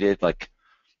that are needed. Like,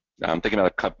 I'm thinking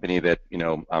about a company that, you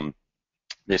know,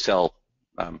 they sell,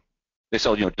 you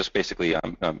know, just basically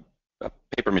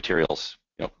paper materials,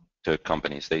 you know, to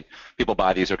companies. People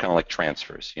buy these, are kind of like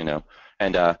transfers, you know,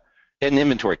 and an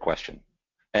inventory question.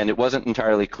 And it wasn't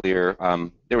entirely clear.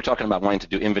 They were talking about wanting to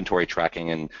do inventory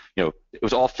tracking, and you know, it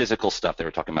was all physical stuff they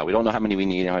were talking about. We don't know how many we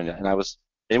need, and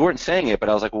they weren't saying it, but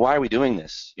I was like, why are we doing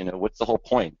this? You know, what's the whole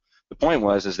point? The point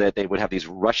is that they would have these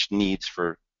rushed needs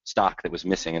for stock that was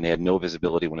missing, and they had no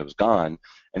visibility when it was gone,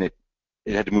 and it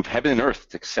had to move heaven and earth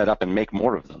to set up and make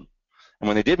more of them. And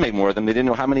when they did make more of them, they didn't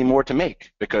know how many more to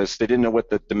make, because they didn't know what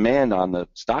the demand on the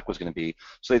stock was going to be.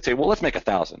 So they'd say, well, let's make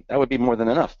 1,000. That would be more than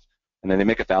enough. And then they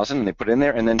make 1,000 and they put it in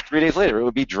there, and then 3 days later it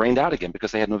would be drained out again,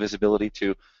 because they had no visibility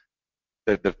to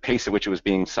the pace at which it was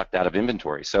being sucked out of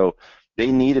inventory. So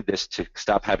they needed this to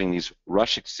stop having these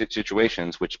rush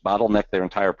situations which bottleneck their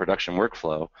entire production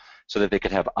workflow, so that they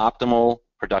could have optimal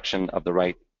production of the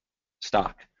right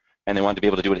stock. And they wanted to be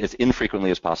able to do it as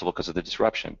infrequently as possible because of the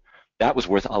disruption. That was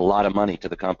worth a lot of money to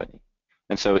the company.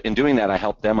 And so in doing that, I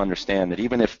helped them understand that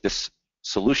even if this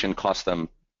solution cost them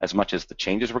as much as the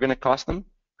changes were going to cost them,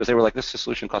 because they were like, this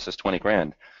solution costs us 20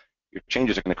 grand, your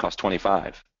changes are going to cost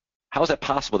 25. How is that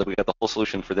possible that we got the whole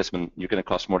solution for this when you're going to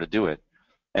cost more to do it?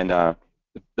 And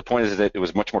the point is that it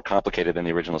was much more complicated than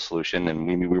the original solution, and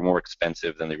we were more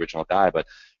expensive than the original guy. But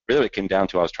really, what it came down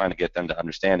to, I was trying to get them to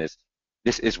understand is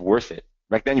this is worth it.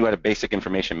 Back then, you had a basic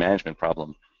information management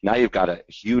problem. Now you've got a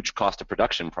huge cost of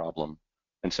production problem,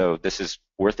 and so this is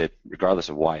worth it, regardless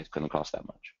of why it couldn't cost that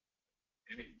much.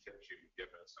 Any tips you can give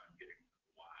us on getting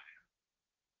the why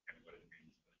and what it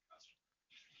means to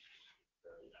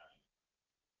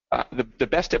the customer? The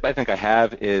best tip I think I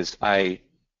have is I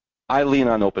lean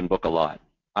on open book a lot.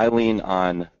 I lean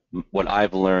on what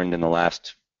I've learned in the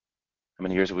last, how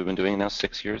many years have we been doing now?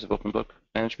 6 years of open book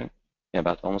management? Yeah,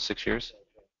 about almost 6 years.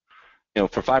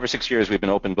 For 5 or 6 years, we've been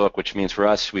open book, which means for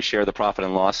us, we share the profit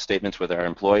and loss statements with our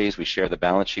employees. We share the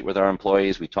balance sheet with our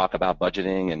employees. We talk about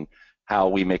budgeting and how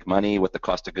we make money, what the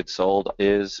cost of goods sold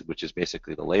is, which is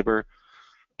basically the labor.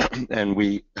 And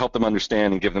we help them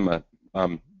understand and give them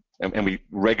and we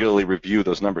regularly review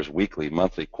those numbers weekly,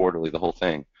 monthly, quarterly, the whole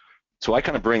thing. So I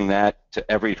kind of bring that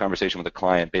to every conversation with a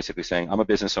client, basically saying, I'm a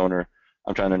business owner.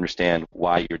 I'm trying to understand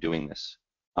why you're doing this.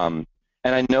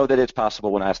 And I know that it's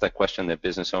possible when I ask that question that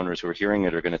business owners who are hearing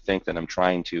it are going to think that I'm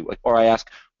trying to, or I ask,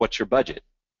 what's your budget?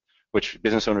 Which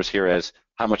business owners hear as,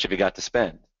 how much have you got to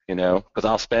spend? Because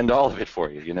I'll spend all of it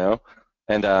for you,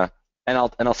 And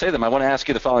I'll say to them, I want to ask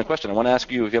you the following question. I want to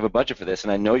ask you if you have a budget for this,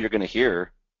 and I know you're going to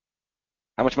hear,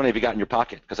 how much money have you got in your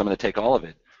pocket? Because I'm going to take all of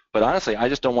it. But honestly, I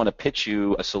just don't want to pitch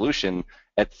you a solution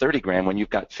at 30 grand when you've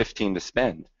got 15 to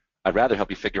spend. I'd rather help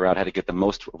you figure out how to get the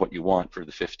most of what you want for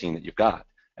the 15 that you've got.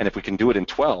 And if we can do it in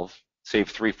 12, save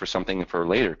 3 for something for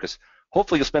later, because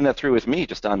hopefully you'll spend that 3 with me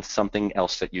just on something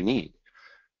else that you need.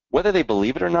 Whether they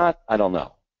believe it or not, I don't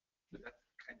know. But that's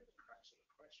kind of the crux of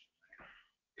the question.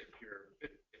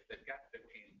 If they've got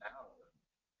 15,000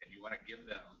 and you want to give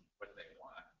them what they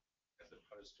want as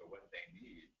opposed to what they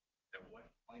need, at what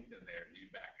point in there do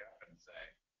you back up and say,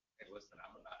 hey, listen,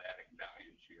 I'm about adding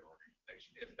value to your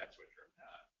organization, if that's what you're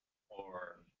about,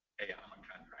 or hey, I'm a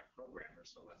contract programmer,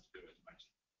 so let's do as much.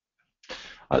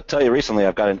 I'll tell you, recently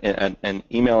I've got an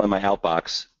email in my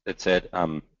outbox that said,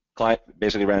 client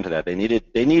basically ran into that. They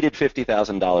needed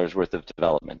 $50,000 worth of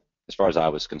development, as far as I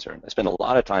was concerned. I spent a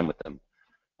lot of time with them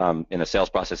in a sales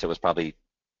process that was probably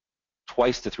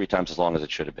twice to 3 times as long as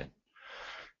it should have been.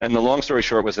 And the long story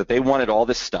short was that they wanted all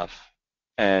this stuff,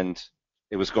 and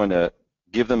it was going to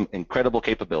give them incredible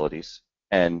capabilities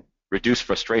and reduce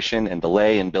frustration and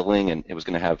delay in billing, and it was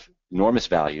going to have enormous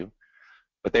value,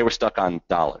 but they were stuck on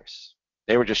dollars.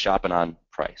 They were just shopping on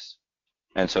price.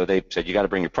 And so they said, you got to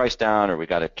bring your price down, or we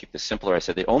got to keep this simpler. I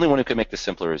said, the only one who can make this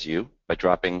simpler is you, by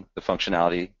dropping the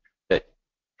functionality that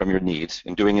from your needs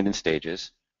and doing it in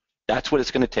stages. That's what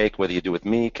it's going to take, whether you do it with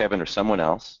me, Kevin, or someone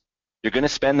else. You're going to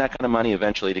spend that kind of money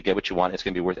eventually to get what you want. It's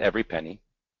going to be worth every penny.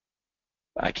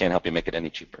 I can't help you make it any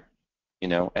cheaper,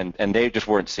 and they just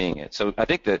weren't seeing it. So I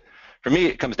think that for me,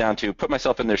 it comes down to put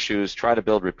myself in their shoes, try to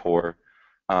build rapport.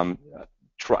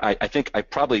 I think I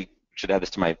probably should add this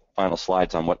to my final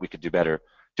slides on what we could do better.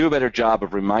 Do a better job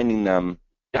of reminding them.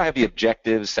 I have the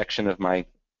objectives section of my,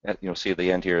 see at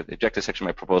the end here, the objective section of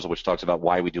my proposal, which talks about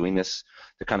why we're doing this,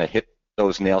 to kind of hit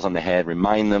those nails on the head,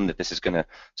 remind them that this is going to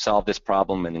solve this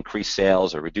problem and increase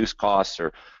sales or reduce costs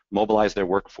or mobilize their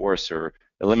workforce or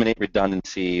eliminate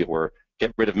redundancy or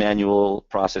get rid of manual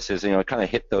processes, kind of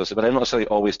hit those, but I don't necessarily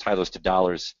always tie those to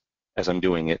dollars as I'm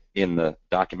doing it in the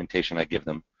documentation I give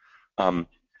them.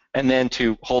 And then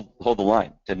to hold the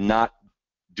line, to not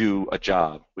do a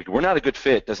job. We're not a good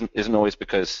fit isn't always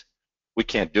because we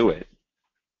can't do it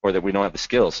or that we don't have the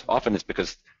skills. Often it's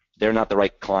because they're not the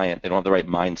right client. They don't have the right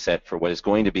mindset for what is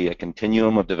going to be a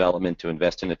continuum of development to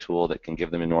invest in a tool that can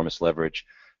give them enormous leverage.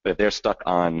 But if they're stuck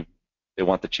on they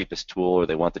want the cheapest tool or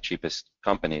they want the cheapest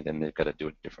company, then they've got to do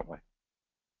it a different way.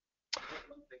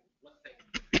 One thing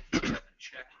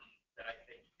check that I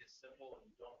think is simple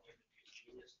and you don't need to be a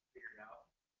genius to figure it out.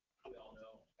 We all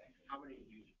know how many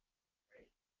users, right?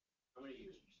 How many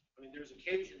users? I mean, there's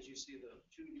occasions you see the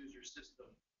 2-user system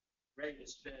ready to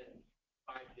spend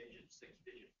 5 digits, 6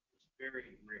 digits. It's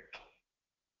very rare.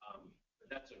 But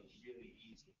that's a really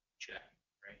easy check,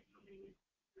 right? I mean,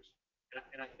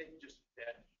 and I think just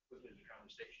that within the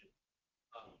conversation,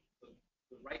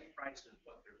 the right price is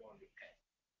what they're going to pay.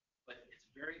 But it's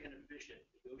very inefficient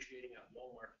negotiating at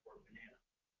Walmart for a banana.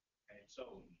 Okay,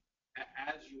 so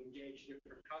as you engage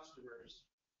different customers,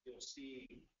 you'll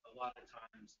see a lot of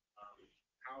times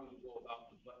how you go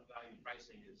about the value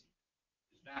pricing is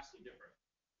vastly different.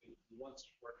 We once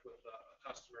worked with a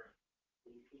customer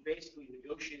who basically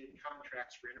negotiated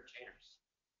contracts for entertainers.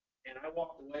 And I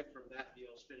walked away from that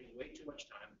deal spending way too much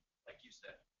time, like you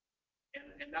said.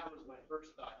 And that was my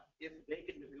first thought. If they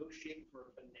could negotiate for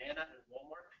a banana at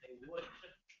Walmart, they would.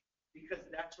 because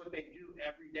that's what they do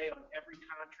every day on every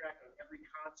contract, on every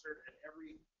concert, at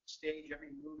every stage,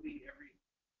 every movie,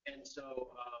 and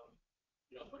so,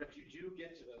 but if you do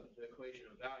get to the equation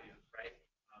of value, right,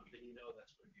 then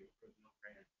that's going to be a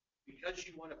no-brainer. Because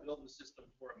you want to build a system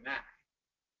for a Mac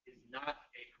is not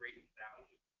a great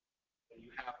value, but you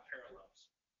have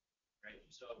parallels, right?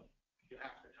 So you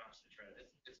have to constantly try it.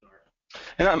 It's an art.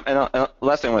 And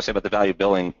last thing I want to say about the value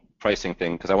billing pricing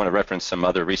thing, because I want to reference some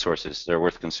other resources that are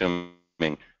worth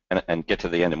consuming and get to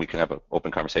the end and we can have an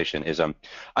open conversation, is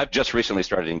I've just recently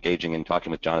started engaging and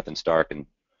talking with Jonathan Stark, and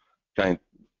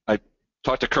I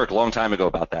talked to Kirk a long time ago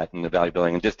about that and the value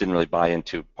billing and just didn't really buy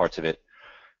into parts of it.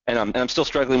 And I'm still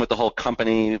struggling with the whole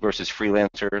company versus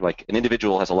freelancer. Like an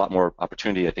individual has a lot more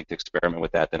opportunity, I think, to experiment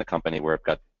with that than a company where I've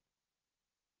got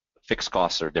fixed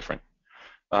costs are different.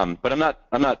 But I'm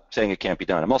not saying it can't be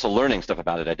done. I'm also learning stuff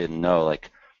about it I didn't know, like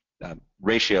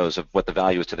ratios of what the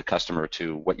value is to the customer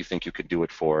to what you think you could do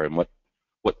it for, and what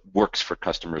works for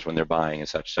customers when they're buying and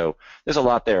such. So there's a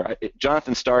lot there.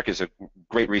 Jonathan Stark is a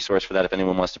great resource for that if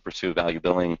anyone wants to pursue value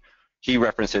billing. He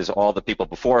references all the people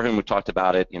before him who talked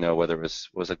about it, whether it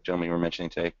was a gentleman you were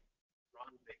mentioning today?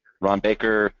 Ron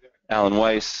Baker, Alan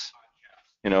Weiss.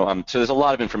 So there's a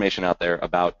lot of information out there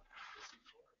about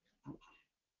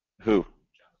who.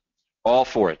 All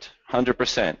for it,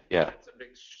 100%, yeah. That's a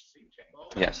big sea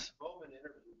change. Yes. Bowman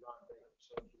interviewed Ron Baker,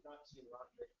 so if you've not seen Ron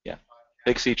Baker, yeah,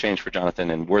 big sea change for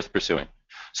Jonathan and worth pursuing.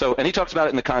 So, and he talks about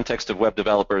it in the context of web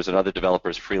developers and other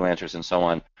developers, freelancers, and so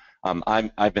on.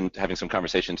 I've been having some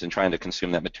conversations and trying to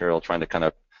consume that material, trying to kind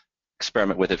of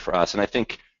experiment with it for us. And I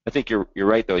think you're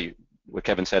right though. What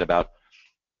Kevin said about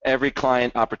every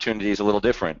client opportunity is a little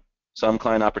different. Some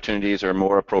client opportunities are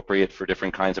more appropriate for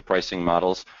different kinds of pricing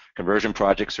models. Conversion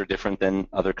projects are different than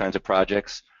other kinds of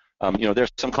projects.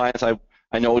 There's some clients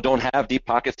I know don't have deep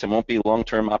pockets and won't be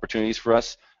long-term opportunities for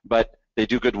us, but they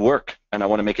do good work, and I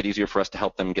want to make it easier for us to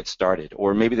help them get started.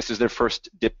 Or maybe this is their first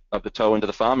dip of the toe into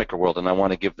the FileMaker world, and I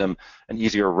want to give them an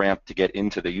easier ramp to get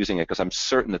into the using it, because I'm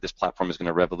certain that this platform is going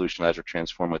to revolutionize or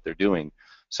transform what they're doing.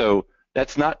 So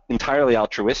that's not entirely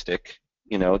altruistic.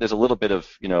 There's a little bit of,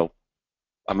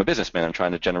 I'm a businessman. I'm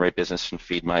trying to generate business and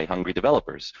feed my hungry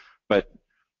developers. But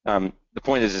the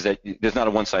point is that there's not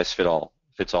a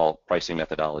one-size-fits-all pricing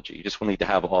methodology. You just will need to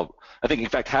have all. I think, in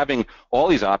fact, having all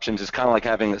these options is kind of like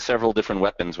having several different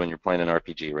weapons when you're playing an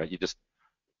RPG, right? You just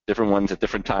different ones at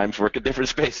different times work at different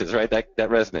spaces, right? That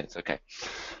resonates. Okay.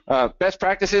 Best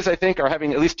practices, I think, are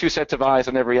having at least 2 sets of eyes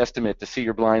on every estimate to see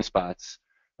your blind spots.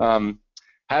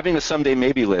 Having a someday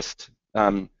maybe list.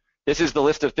 This is the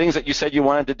list of things that you said you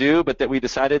wanted to do, but that we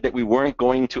decided that we weren't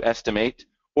going to estimate,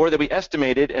 or that we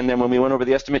estimated, and then when we went over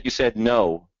the estimate, you said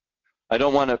no. I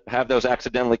don't want to have those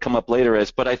accidentally come up later as,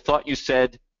 but I thought you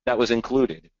said that was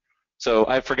included. So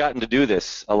I've forgotten to do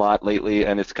this a lot lately,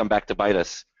 and it's come back to bite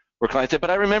us. Where clients said, but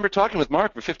I remember talking with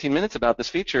Mark for 15 minutes about this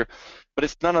feature, but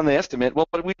it's not on the estimate. Well,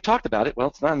 but we talked about it. Well,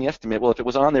 it's not on the estimate. Well, if it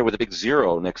was on there with a big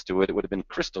 0 next to it, it would have been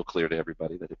crystal clear to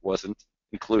everybody that it wasn't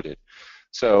included.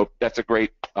 So that's a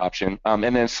great option. And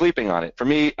then sleeping on it. For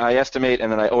me, I estimate,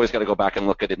 and then I always got to go back and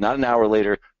look at it, not an hour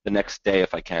later, the next day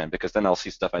if I can, because then I'll see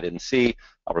stuff I didn't see,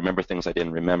 I'll remember things I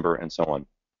didn't remember, and so on.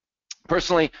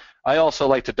 Personally, I also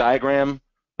like to diagram.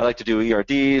 I like to do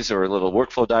ERDs or little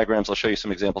workflow diagrams. I'll show you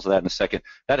some examples of that in a second.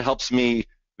 That helps me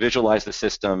visualize the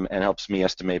system and helps me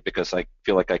estimate, because I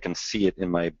feel like I can see it in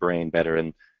my brain better.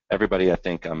 And everybody, I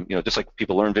think, just like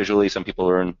people learn visually, some people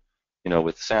learn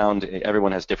with sound.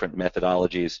 Everyone has different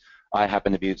methodologies. I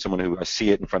happen to be someone who I see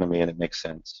it in front of me and it makes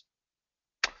sense.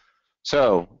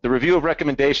 So the review of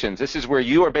recommendations. This is where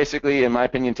you are basically, in my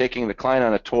opinion, taking the client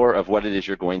on a tour of what it is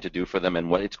you're going to do for them and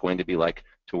what it's going to be like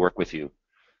to work with you.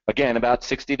 Again, about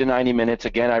 60 to 90 minutes.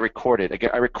 Again, I record it.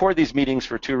 Again, I record these meetings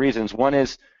for 2 reasons. One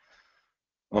is,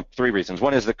 well, 3 reasons.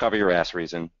 One is the cover your ass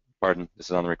reason. Pardon, this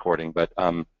is on the recording, but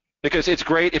because it's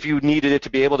great if you needed it to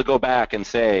be able to go back and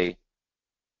say,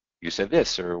 you said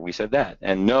this or we said that,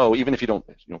 and know, even if you don't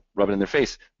rub it in their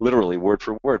face, literally word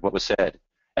for word what was said.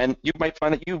 And you might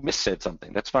find that you missaid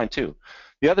something. That's fine too.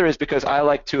 The other is because I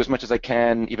like to, as much as I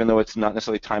can, even though it's not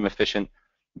necessarily time efficient,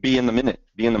 be in the minute,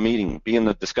 be in the meeting, be in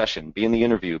the discussion, be in the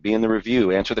interview, be in the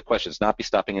review, answer the questions, not be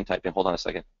stopping and typing, hold on a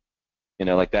second.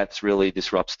 Like that's really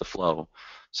disrupts the flow.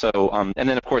 So, and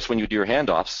then of course when you do your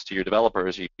handoffs to your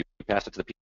developers, you pass it to the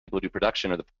people who do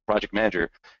production or the project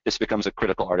manager, this becomes a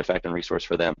critical artifact and resource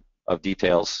for them of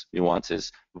details,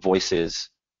 nuances, voices,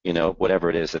 whatever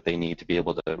it is that they need to be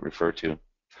able to refer to.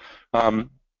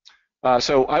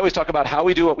 So I always talk about how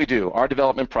we do what we do, our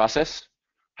development process,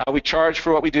 how we charge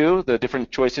for what we do, the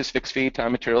different choices, fixed fee,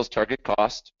 time, materials, target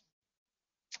cost,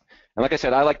 And like I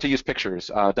said, I like to use pictures,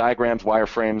 diagrams,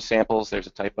 wireframes, samples. There's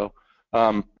a typo.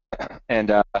 Um,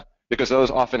 and because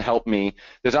those often help me.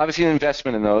 There's obviously an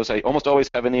investment in those. I almost always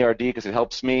have an ERD because it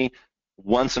helps me.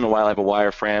 Once in a while, I have a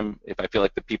wireframe if I feel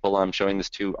like the people I'm showing this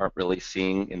to aren't really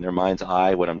seeing in their mind's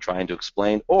eye what I'm trying to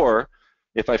explain, or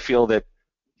if I feel that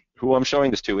who I'm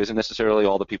showing this to isn't necessarily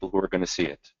all the people who are going to see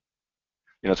it.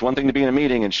 You know, it's one thing to be in a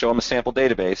meeting and show them a sample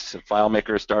database, a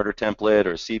FileMaker starter template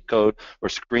or seed code or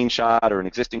screenshot or an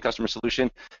existing customer solution,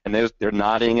 and they're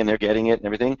nodding and they're getting it and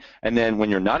everything. And then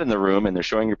when you're not in the room and they're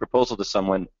showing your proposal to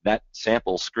someone, that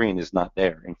sample screen is not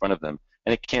there in front of them.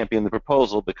 And it can't be in the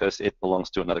proposal because it belongs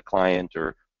to another client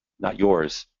or not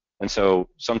yours. And so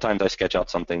sometimes I sketch out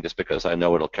something just because I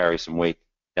know it'll carry some weight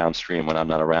downstream when I'm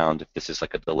not around, if this is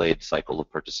like a delayed cycle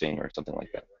of purchasing or something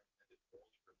like that.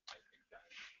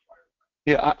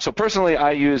 Yeah, so personally,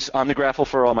 I use OmniGraffle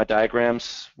for all my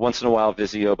diagrams. Once in a while,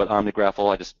 Visio, but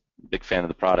OmniGraffle, I just big fan of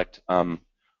the product. For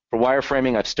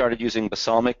wireframing, I've started using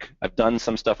Balsamiq. I've done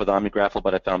some stuff with OmniGraffle,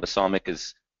 but I found Balsamiq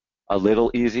is a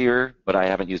little easier, but I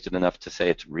haven't used it enough to say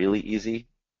it's really easy.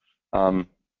 But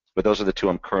those are the two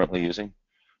I'm currently using.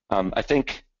 I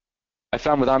think I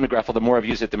found with OmniGraffle, the more I've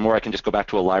used it, the more I can just go back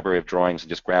to a library of drawings and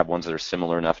just grab ones that are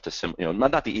similar enough to,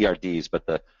 not the ERDs,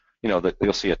 but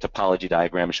you'll see a topology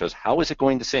diagram that shows how is it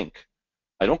going to sync.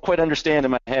 I don't quite understand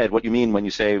in my head what you mean when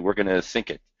you say we're going to sync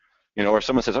it. Or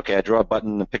someone says, okay, I draw a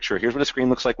button, a picture. Here's what a screen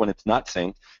looks like when it's not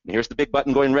synced. And here's the big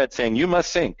button going red saying you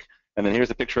must sync. And then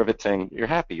here's a picture of it saying you're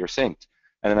happy, you're synced.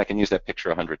 And then I can use that picture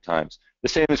 100 times. The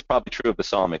same is probably true of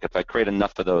Balsamiq. If I create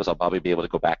enough of those, I'll probably be able to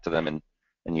go back to them and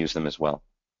use them as well.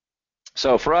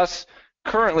 So for us,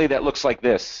 currently that looks like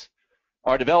this.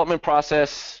 Our development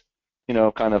process,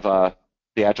 kind of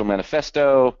the Agile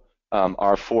Manifesto,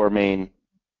 our 4 main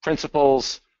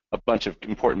principles, a bunch of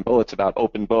important bullets about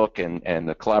open book and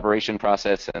the collaboration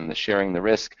process and the sharing the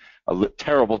risk, a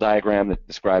terrible diagram that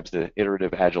describes the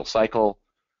iterative Agile cycle.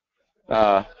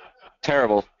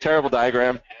 Terrible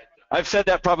diagram. I've said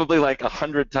that probably like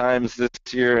 100 times this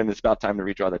year, and it's about time to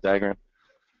redraw that diagram.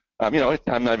 I'm not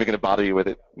even going to bother you with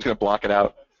it. I'm just going to block it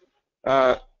out.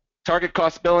 Target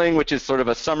cost billing, which is sort of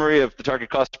a summary of the target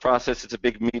cost process. It's a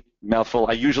big mouthful.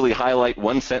 I usually highlight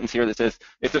one sentence here that says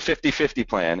it's a 50-50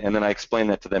 plan, and then I explain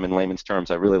that to them in layman's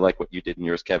terms. I really like what you did in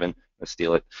yours, Kevin. I'll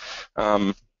steal it.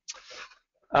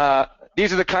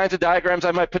 These are the kinds of diagrams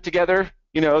I might put together.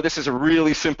 This is a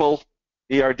really simple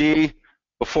ERD,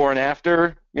 before and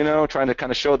after, trying to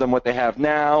kind of show them what they have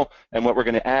now and what we're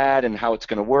going to add and how it's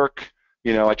going to work.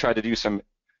 I try to do some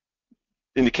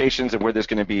indications of where there's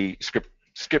going to be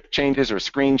script changes or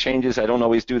screen changes. I don't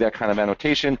always do that kind of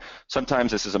annotation.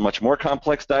 Sometimes this is a much more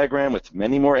complex diagram with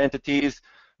many more entities.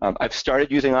 I've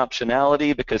started using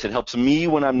optionality because it helps me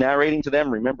when I'm narrating to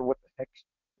them remember what the heck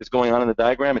is going on in the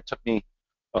diagram. It took me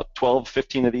about 12,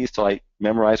 15 of these till I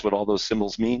memorized what all those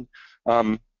symbols mean.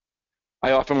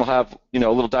 I often will have, a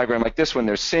little diagram like this when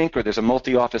there's sync or there's a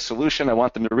multi-office solution. I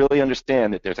want them to really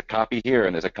understand that there's a copy here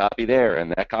and there's a copy there,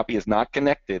 and that copy is not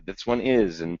connected. This one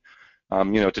is, and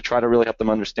to try to really help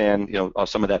them understand,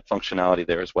 some of that functionality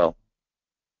there as well.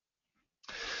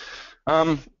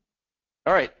 All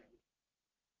right.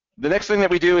 The next thing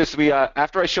that we do is we,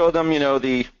 after I show them,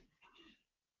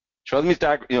 show them these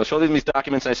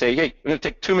documents, and I say, hey, we're going to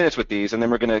take 2 minutes with these, and then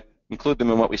we're going to include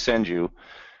them in what we send you.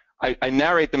 I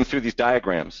narrate them through these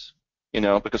diagrams,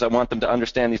 because I want them to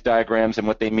understand these diagrams and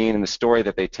what they mean and the story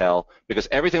that they tell, because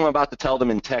everything I'm about to tell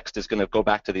them in text is going to go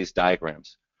back to these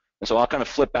diagrams. And so I'll kind of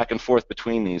flip back and forth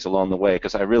between these along the way,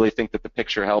 because I really think that the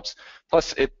picture helps.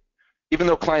 Plus, even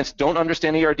though clients don't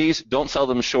understand ERDs, don't sell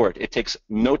them short. It takes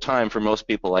no time for most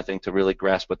people, I think, to really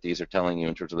grasp what these are telling you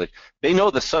in terms of they know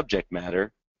the subject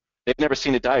matter. They've never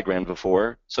seen a diagram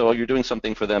before, so you're doing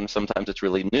something for them. Sometimes it's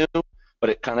really new, but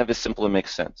it kind of is simple and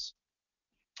makes sense.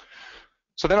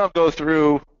 So then I'll go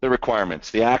through the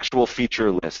requirements, the actual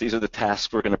feature list. These are the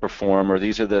tasks we're going to perform, or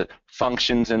these are the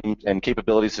functions and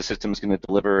capabilities the system is going to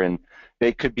deliver. And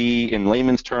they could be, in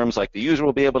layman's terms, like the user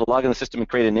will be able to log in the system and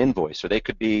create an invoice, or they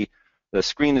could be the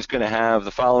screen is going to have the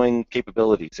following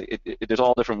capabilities. There's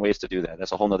all different ways to do that.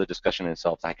 That's a whole other discussion in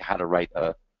itself, like how to write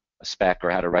a spec or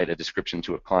how to write a description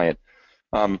to a client.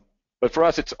 But for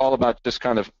us, it's all about just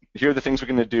kind of, here are the things we're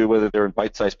going to do, whether they're in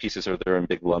bite-sized pieces or they're in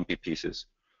big lumpy pieces.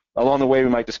 Along the way, we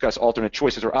might discuss alternate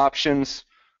choices or options.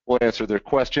 We'll answer their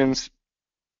questions,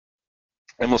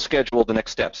 and we'll schedule the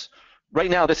next steps.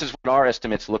 Right now, this is what our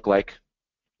estimates look like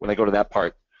when I go to that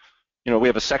part. We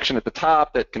have a section at the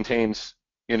top that contains,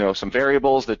 some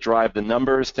variables that drive the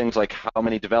numbers, things like how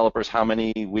many developers, how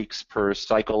many weeks per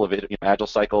cycle of it, Agile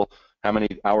cycle, how many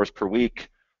hours per week.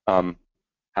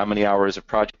 how many hours of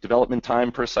project development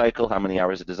time per cycle, how many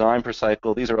hours of design per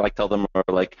cycle. These are, like, tell them, are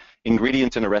like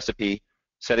ingredients in a recipe,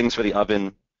 settings for the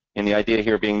oven, and the idea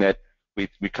here being that we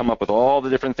come up with all the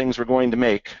different things we're going to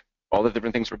make, all the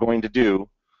different things we're going to do,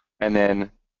 and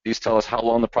then these tell us how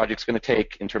long the project's going to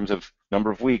take in terms of number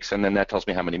of weeks, and then that tells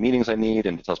me how many meetings I need,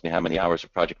 and it tells me how many hours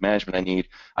of project management I need.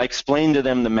 I explain to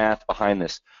them the math behind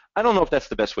this. I don't know if that's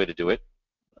the best way to do it.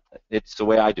 It's the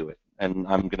way I do it, and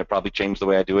I'm going to probably change the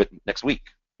way I do it next week,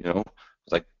 because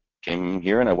I came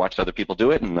here and I watched other people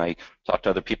do it, and I talked to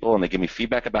other people, and they give me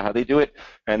feedback about how they do it,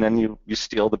 and then you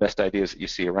steal the best ideas that you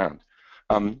see around.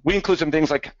 We include some things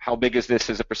like how big is this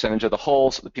as a percentage of the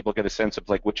whole, so that people get a sense of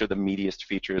like which are the meatiest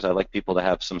features. I like people to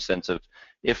have some sense of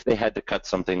if they had to cut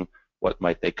something, what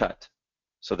might they cut,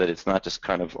 so that it's not just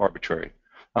kind of arbitrary.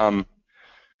 And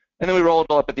then we roll it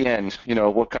all up at the end.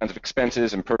 What kinds of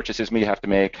expenses and purchases we have to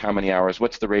make, how many hours,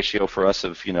 what's the ratio for us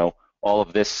of all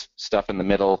of this stuff in the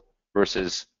middle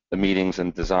versus the meetings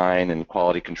and design and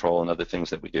quality control and other things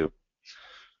that we do.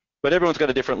 But everyone's got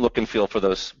a different look and feel for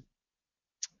those.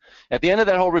 At the end of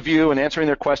that whole review and answering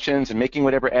their questions and making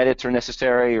whatever edits are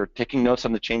necessary or taking notes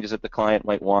on the changes that the client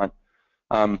might want,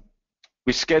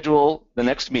 we schedule the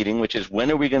next meeting, which is when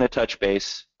are we going to touch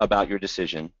base about your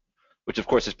decision, which of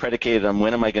course is predicated on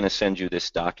when am I going to send you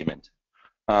this document.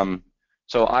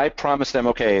 So I promise them,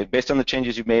 okay, based on the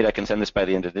changes you've made, I can send this by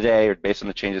the end of the day, or based on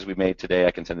the changes we made today,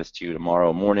 I can send this to you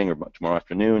tomorrow morning or tomorrow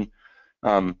afternoon.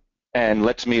 And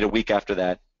let's meet a week after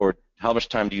that, or how much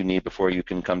time do you need before you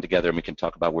can come together and we can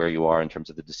talk about where you are in terms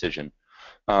of the decision.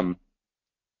 The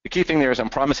key thing there is I'm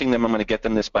promising them I'm going to get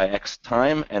them this by X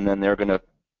time, and then they're going to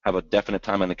have a definite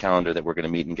time on the calendar that we're going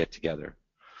to meet and get together.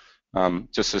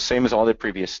 Just the same as all the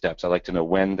previous steps. I like to know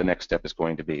when the next step is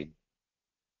going to be.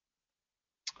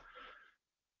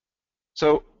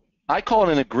 So I call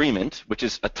it an agreement, which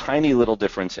is a tiny little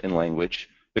difference in language,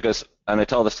 because, and I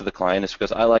tell this to the client, is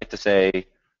because I like to say,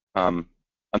 I'm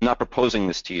not proposing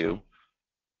this to you.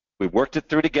 We worked it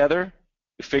through together.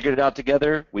 We figured it out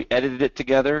together. We edited it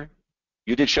together.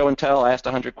 You did show and tell. I asked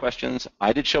 100 questions.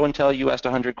 I did show and tell. You asked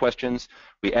 100 questions.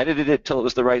 We edited it till it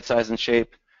was the right size and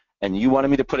shape, and you wanted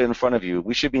me to put it in front of you.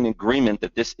 We should be in agreement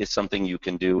that this is something you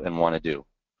can do and want to do.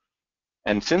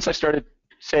 And since I started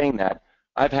saying that,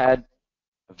 I've had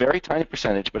a very tiny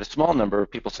percentage, but a small number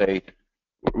of people say,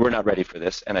 we're not ready for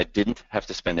this, and I didn't have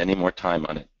to spend any more time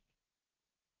on it.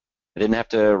 I didn't have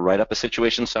to write up a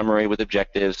situation summary with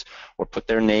objectives or put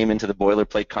their name into the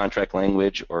boilerplate contract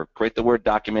language or create the Word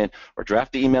document or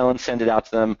draft the email and send it out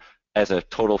to them as a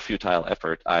total futile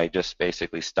effort. I just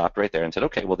basically stopped right there and said,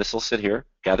 okay, well, this will sit here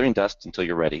gathering dust until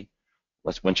you're ready.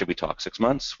 When should we talk? 6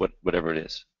 months? Whatever it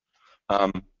is.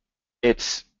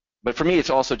 But for me, it's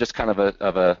also just kind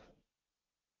of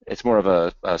it's more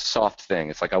of a soft thing.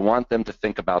 It's like I want them to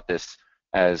think about this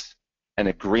as an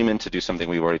agreement to do something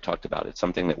we've already talked about. It's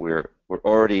something that we're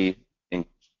already in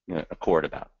accord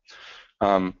about.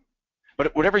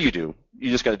 But whatever you do, you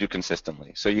just got to do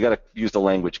consistently. So you got to use the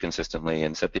language consistently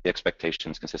and set the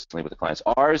expectations consistently with the clients.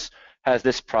 Ours has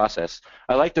this process.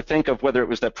 I like to think of whether it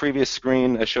was that previous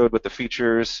screen I showed with the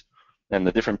features and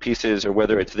the different pieces, or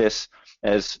whether it's this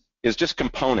as is just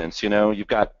components. You've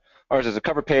got ours as a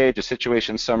cover page, a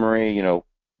situation summary.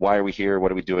 Why are we here?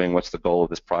 What are we doing? What's the goal of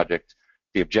this project?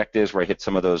 The objectives, where I hit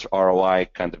some of those ROI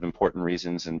kind of important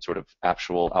reasons and sort of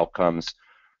actual outcomes.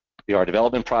 The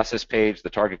development process page, the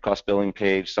target cost billing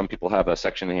page. Some people have a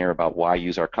section in here about why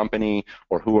use our company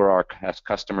or who are our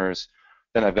customers.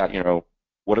 Then I've got,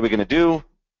 what are we going to do?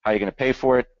 How are you going to pay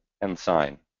for it? And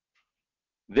sign.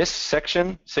 This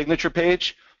section, signature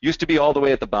page, used to be all the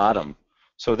way at the bottom.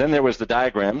 So then there was the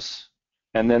diagrams,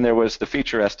 and then there was the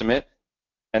feature estimate,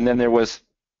 and then there was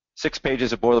 6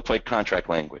 pages of boilerplate contract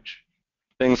language.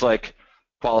 Things like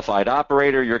qualified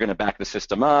operator, you're going to back the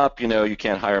system up, you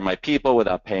can't hire my people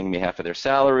without paying me half of their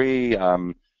salary,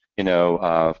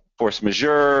 force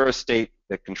majeure, state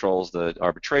that controls the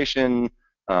arbitration,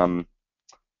 who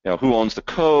owns the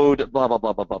code, blah, blah,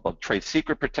 blah, blah, blah, blah, trade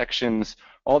secret protections,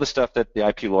 all the stuff that the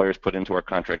IP lawyers put into our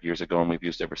contract years ago and we've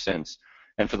used ever since.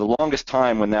 And for the longest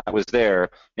time when that was there,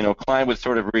 client would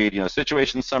sort of read,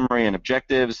 situation summary and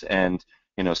objectives and,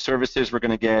 services we're going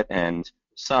to get and,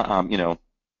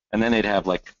 and then they'd have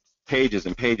like pages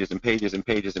and pages and pages and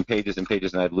pages and pages and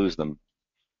pages, and I'd lose them.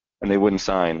 And they wouldn't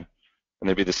sign. And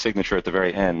there'd be the signature at the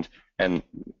very end. And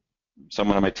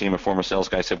someone on my team, a former sales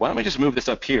guy, said, why don't we just move this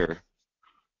up here?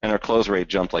 And our close rate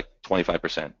jumped like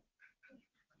 25%.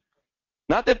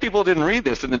 Not that people didn't read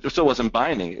this and it still wasn't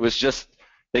binding. It was just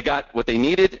they got what they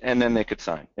needed and then they could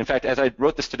sign. In fact, as I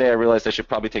wrote this today, I realized I should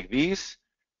probably take these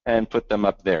and put them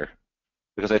up there.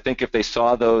 Because I think if they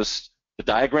saw those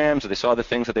the diagrams, or they saw the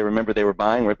things that they remember they were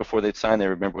buying right before they'd sign. They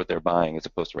remember what they're buying as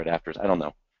opposed to right after. I don't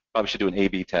know. Probably should do an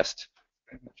A/B test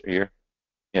here.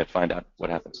 Yeah, find out what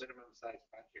happens. Minimum size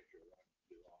project you're willing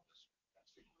to do all this.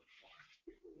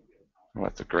 Well,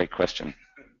 that's a great question.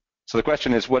 So the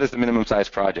question is, what is the minimum size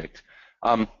project?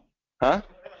 Huh?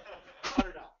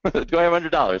 $100. Do I have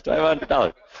 $100? Do I have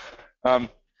 $100?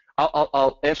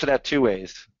 I'll answer that two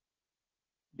ways.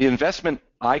 The investment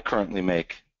I currently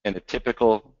make in a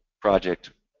typical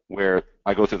project where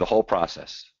I go through the whole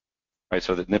process, right?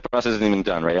 So the process isn't even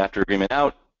done, right? After agreement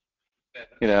out,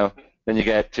 then you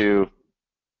get to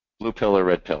blue pill or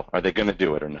red pill. Are they going to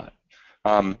do it or not?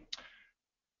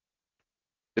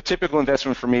 The typical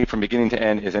investment for me from beginning to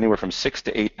end is anywhere from 6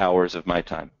 to 8 hours of my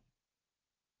time.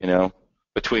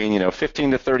 Between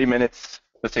 15 to 30 minutes.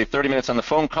 Let's say 30 minutes on the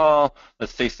phone call.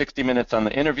 Let's say 60 minutes on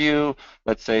the interview.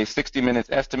 Let's say 60 minutes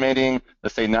estimating.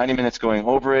 Let's say 90 minutes going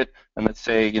over it. And let's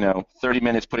say 30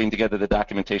 minutes putting together the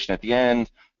documentation at the end.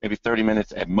 Maybe 30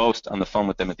 minutes at most on the phone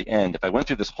with them at the end. If I went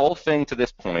through this whole thing to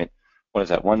this point, what is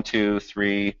that? 1, 2,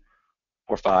 3,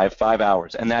 4, 5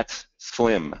 hours, and that's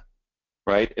slim.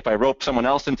 Right? If I rope someone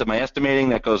else into my estimating,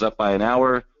 that goes up by an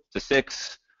hour to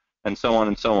 6, and so on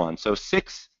and so on. So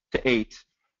 6 to 8,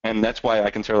 and that's why I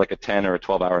consider like a 10 or a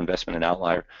 12-hour investment an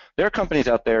outlier. There are companies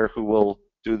out there who will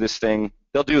do this thing.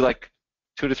 They'll do like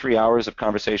 2 to 3 hours of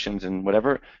conversations and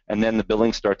whatever, and then the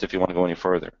billing starts if you want to go any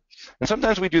further. And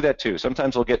sometimes we do that too.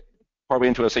 Sometimes we'll get partway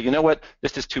into it and say, you know what,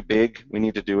 this is too big. We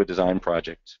need to do a design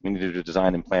project. We need to do a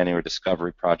design and planning or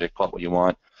discovery project. Call it what you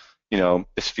want.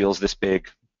 This feels this big.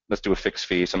 Let's do a fixed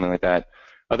fee, something like that.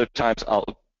 Other times,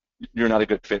 you're not a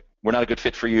good fit. We're not a good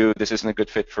fit for you. This isn't a good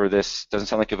fit for this. Doesn't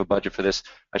sound like you have a budget for this.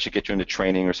 I should get you into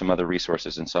training or some other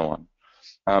resources and so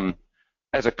on.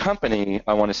 As a company,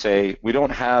 I want to say we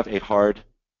don't have a hard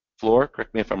floor.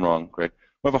 Correct me if I'm wrong, Greg.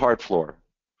 We have a hard floor.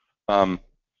 But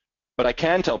I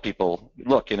can tell people,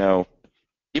 look, even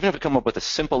if we come up with a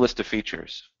simple list of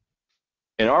features,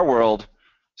 in our world,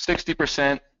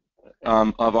 60%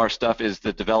 of our stuff is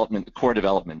the development, the core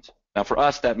development. Now, for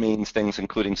us, that means things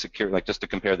including secure, like just to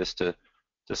compare this to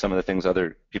some of the things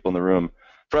other people in the room.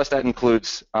 For us, that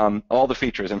includes all the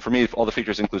features, and for me, all the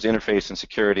features includes interface and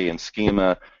security and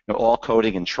schema, all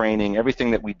coding and training,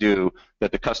 everything that we do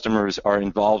that the customers are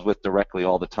involved with directly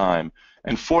all the time.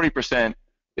 And 40%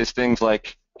 is things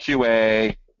like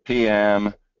QA,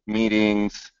 PM,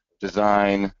 meetings,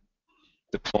 design,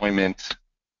 deployment,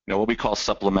 what we call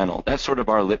supplemental. That's sort of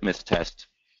our litmus test.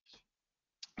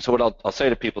 So what I'll say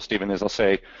to people, Stephen, is I'll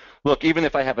say, look, even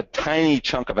if I have a tiny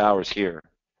chunk of hours here,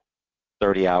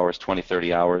 30 hours, 20,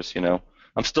 30 hours,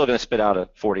 I'm still going to spit out a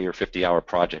 40 or 50-hour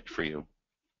project for you.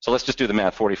 So let's just do the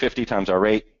math. 40, 50 times our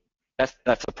rate, that's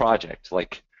the project.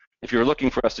 Like, if you're looking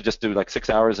for us to just do like 6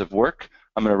 hours of work,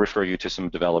 I'm going to refer you to some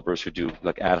developers who do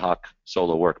like ad hoc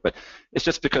solo work. But it's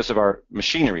just because of our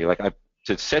machinery. Like,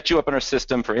 to set you up in our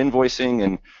system for invoicing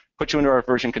and put you into our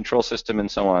version control system and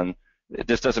so on,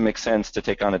 this doesn't make sense to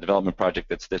take on a development project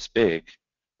that's this big.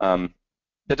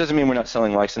 That doesn't mean we're not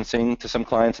selling licensing to some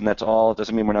clients and that's all. It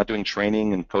doesn't mean we're not doing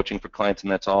training and coaching for clients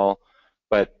and that's all.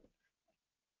 But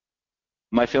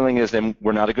my feeling is then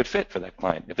we're not a good fit for that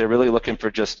client. If they're really looking for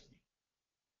just,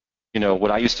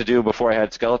 what I used to do before I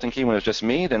had Skeleton Key when it was just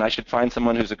me, then I should find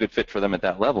someone who's a good fit for them at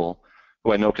that level,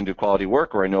 who I know can do quality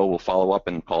work, or I know will follow up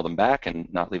and call them back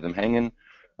and not leave them hanging.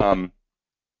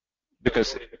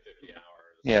 Because,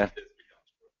 yeah,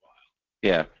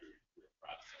 yeah,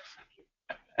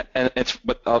 and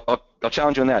but I'll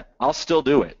challenge you on that. I'll still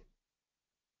do it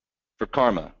for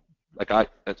karma.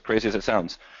 As crazy as it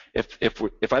sounds,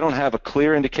 if I don't have a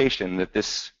clear indication that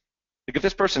if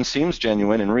this person seems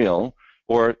genuine and real,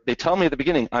 or they tell me at the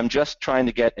beginning, I'm just trying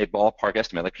to get a ballpark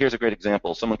estimate. Like, here's a great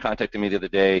example. Someone contacted me the other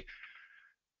day.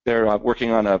 They're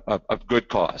working on a good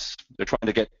cause. They're trying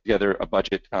to get together a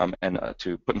budget and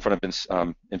to put in front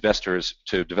of investors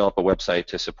to develop a website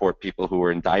to support people who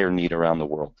are in dire need around the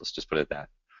world. Let's just put it at that,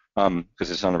 because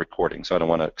it's on a recording, so I don't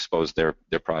want to expose their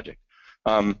project.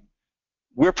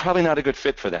 We're probably not a good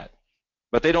fit for that,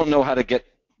 but they don't know how to get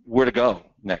where to go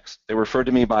next. They were referred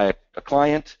to me by a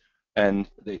client, and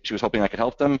she was hoping I could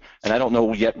help them, and I don't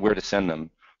know yet where to send them.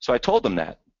 So I told them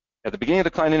that. At the beginning of the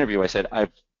client interview, I said,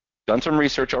 I've done some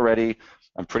research already.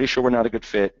 I'm pretty sure we're not a good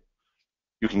fit.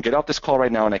 You can get off this call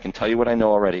right now and I can tell you what I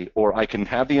know already, or I can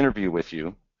have the interview with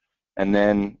you, and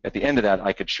then at the end of that,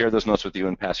 I could share those notes with you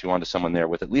and pass you on to someone there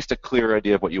with at least a clear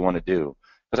idea of what you want to do.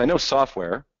 Because I know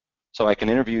software, so I can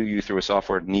interview you through a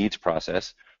software needs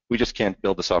process. We just can't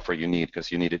build the software you need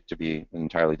because you need it to be an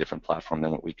entirely different platform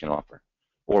than what we can offer.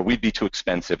 Or we'd be too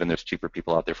expensive and there's cheaper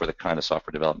people out there for the kind of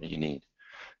software development you need.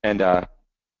 And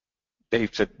they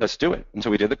said, let's do it. And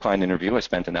so we did the client interview. I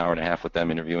spent an hour and a half with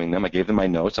them interviewing them. I gave them my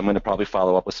notes. I'm going to probably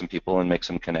follow up with some people and make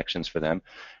some connections for them.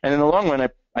 And in the long run,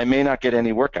 I may not get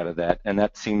any work out of that, and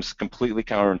that seems completely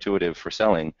counterintuitive for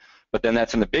selling. But then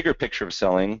that's in the bigger picture of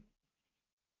selling.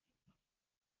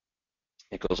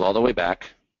 It goes all the way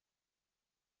back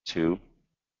to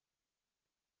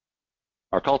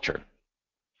our culture.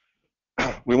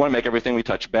 We want to make everything we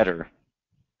touch better.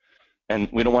 And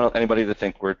we don't want anybody to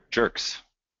think we're jerks.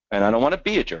 And I don't want to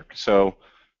be a jerk. So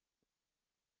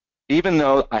even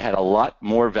though I had a lot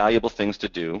more valuable things to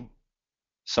do,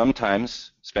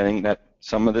 sometimes spending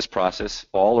some of this process,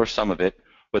 all or some of it,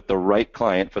 with the right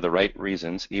client for the right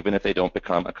reasons, even if they don't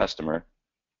become a customer,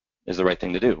 is the right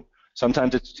thing to do.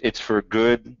 Sometimes it's for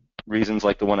good reasons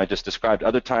like the one I just described.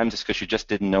 Other times it's because you just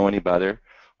didn't know any better,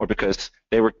 or because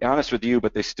they were honest with you,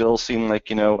 but they still seem like,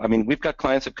 I mean, we've got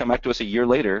clients that come back to us a year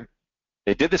later.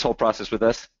 They did this whole process with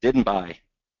us, didn't buy.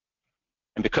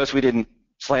 And because we didn't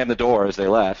slam the door as they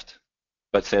left,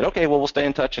 but said, okay, well, we'll stay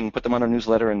in touch and put them on our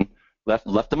newsletter and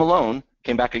left them alone,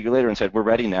 came back a year later and said, we're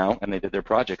ready now, and they did their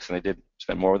projects, and they did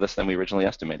spend more with us than we originally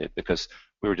estimated because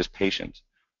we were just patient.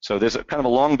 So there's a kind of a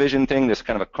long vision thing, there's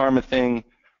kind of a karma thing,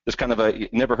 there's kind of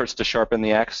it never hurts to sharpen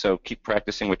the axe, so keep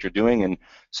practicing what you're doing. And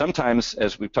sometimes,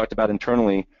 as we've talked about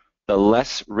internally, the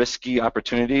less risky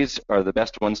opportunities are the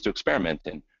best ones to experiment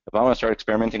in. If I want to start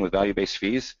experimenting with value-based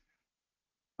fees,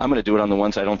 I'm going to do it on the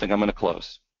ones I don't think I'm going to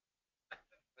close.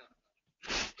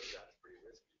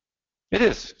 It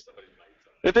is.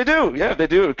 If they do, yeah, if they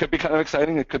do, it could be kind of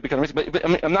exciting. It could be kind of risky. But I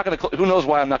mean, I'm not going to. Who knows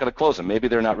why I'm not going to close them? Maybe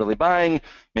they're not really buying.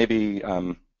 Maybe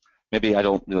I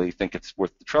don't really think it's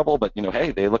worth the trouble. But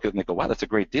hey, they look at it and they go, wow, that's a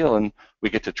great deal, and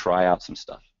we get to try out some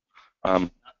stuff.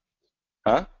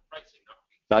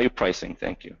 Value pricing.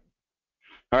 Thank you.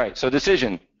 All right. So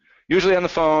decision. Usually on the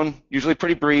phone. Usually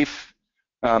pretty brief.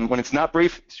 When it's not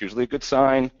brief, it's usually a good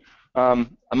sign.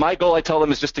 My goal, I tell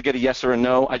them, is just to get a yes or a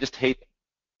no. I just hate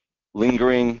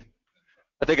lingering.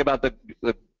 I think about the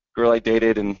girl I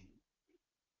dated, and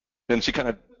then she kind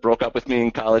of broke up with me in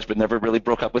college, but never really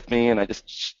broke up with me, and I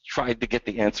just tried to get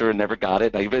the answer and never got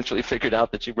it. I eventually figured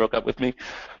out that she broke up with me,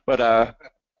 but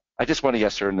I just want a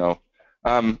yes or a no.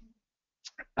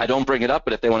 I don't bring it up,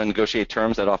 but if they want to negotiate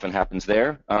terms, that often happens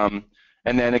there. And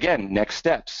then again, next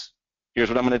steps. Here's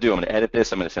what I'm going to do. I'm going to edit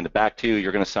this. I'm going to send it back to you.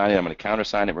 You're going to sign it. I'm going to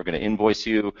countersign it. We're going to invoice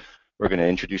you. We're going to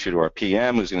introduce you to our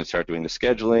PM, who's going to start doing the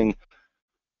scheduling.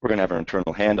 We're going to have our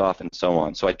internal handoff and so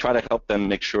on. So I try to help them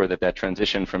make sure that that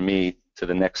transition from me to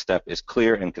the next step is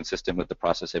clear and consistent with the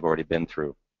process they've already been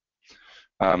through.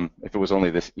 If it was only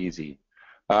this easy.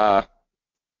 So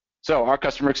our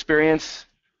customer experience,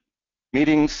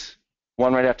 meetings,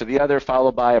 one right after the other,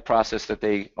 followed by a process that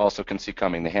they also can see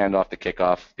coming, the handoff, the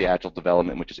kickoff, the agile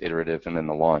development, which is iterative, and then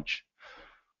the launch.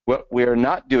 What we're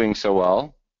not doing so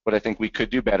well, what I think we could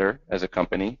do better as a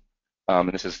company,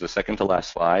 and this is the second to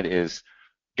last slide, is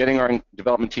getting our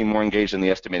development team more engaged in the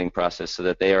estimating process so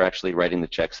that they are actually writing the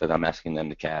checks that I'm asking them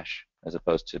to cash, as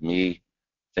opposed to me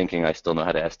thinking I still know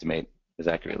how to estimate as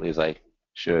accurately as I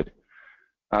should.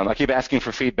 I keep asking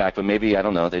for feedback, but maybe, I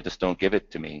don't know, they just don't give it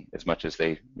to me as much as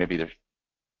maybe they're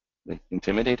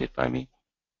intimidated by me.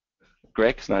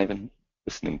 Greg's not even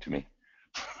listening to me.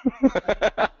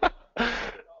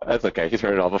 That's okay, he's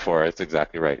heard it all before, it's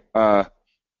exactly right.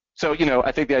 So,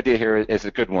 I think the idea here is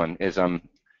a good one, is you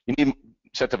need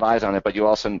sets of eyes on it, but you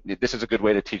also, this is a good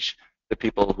way to teach the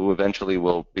people who eventually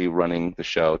will be running the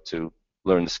show to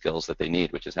learn the skills that they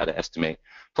need, which is how to estimate.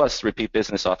 Plus, repeat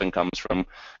business often comes from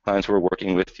clients who are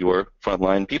working with your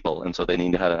frontline people, and so they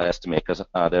need how to estimate because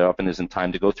there often isn't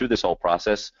time to go through this whole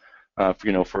process,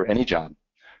 for any job.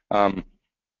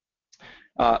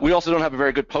 We also don't have a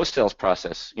very good post-sales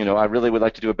process. I really would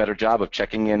like to do a better job of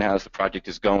checking in how the project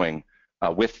is going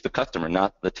with the customer,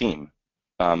 not the team.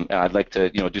 I'd like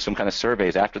to, do some kind of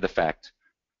surveys after the fact,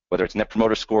 whether it's Net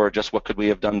Promoter Score or just what could we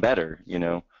have done better,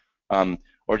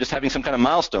 or just having some kind of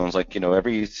milestones, like,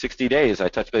 every 60 days I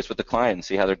touch base with the client and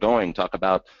see how they're going, talk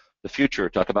about the future,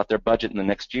 talk about their budget in the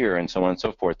next year, and so on and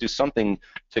so forth. Do something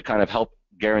to kind of help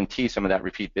guarantee some of that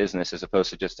repeat business as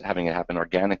opposed to just having it happen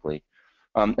organically.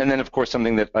 And then, of course,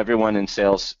 something that everyone in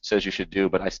sales says you should do,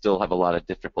 but I still have a lot of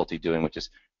difficulty doing, which is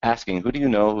asking, who do you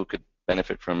know who could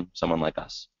benefit from someone like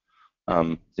us?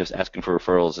 Just asking for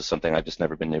referrals is something I've just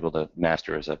never been able to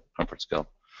master as a comfort skill.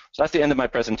 So that's the end of my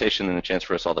presentation and a chance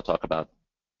for us all to talk about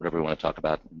whatever we want to talk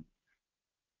about.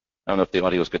 I don't know if the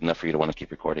audio is good enough for you to want to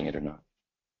keep recording it or not.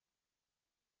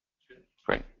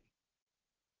 Great.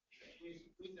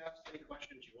 Please ask any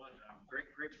questions you want. Great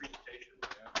presentation.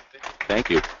 Thank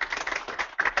you.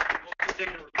 We'll take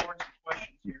a report some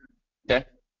questions here. Okay.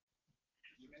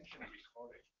 You mentioned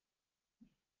recording.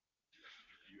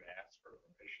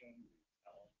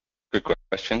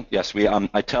 Yes,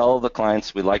 I tell the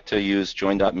clients we like to use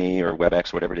join.me or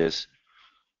WebEx, whatever it is,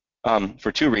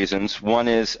 for two reasons. One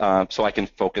is so I can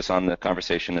focus on the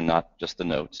conversation and not just the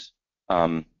notes.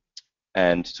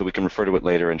 And so we can refer to it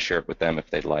later and share it with them if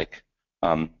they'd like.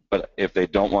 But if they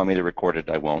don't want me to record it,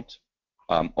 I won't.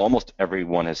 Almost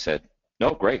everyone has said,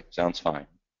 no, great, sounds fine.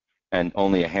 And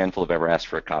only a handful have ever asked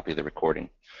for a copy of the recording.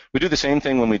 We do the same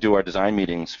thing when we do our design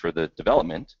meetings for the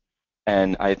development,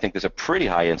 and I think there's a pretty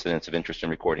high incidence of interest in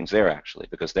recordings there, actually,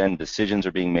 because then decisions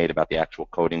are being made about the actual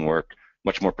coding work,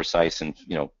 much more precise and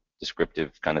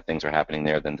descriptive kind of things are happening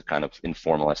there than the kind of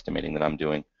informal estimating that I'm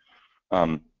doing.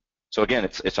 So again,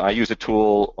 I use a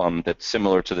tool that's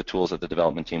similar to the tools that the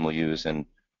development team will use and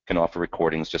can offer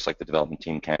recordings just like the development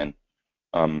team can.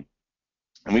 And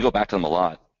we go back to them a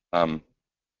lot.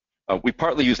 We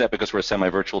partly use that because we're a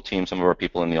semi-virtual team. Some of our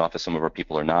people in the office, some of our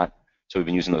people are not. So we've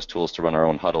been using those tools to run our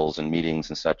own huddles and meetings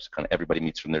and such. Kind of everybody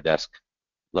meets from their desk,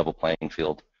 level playing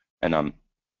field. And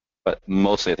but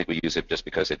mostly I think we use it just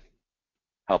because it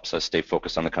helps us stay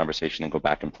focused on the conversation and go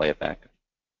back and play it back.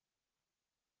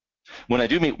 When I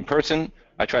do meet in person,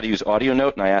 I try to use audio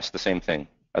note, and I ask the same thing.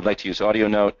 I'd like to use audio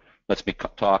note. Lets me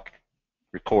talk,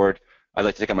 record. I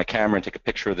like to take out my camera and take a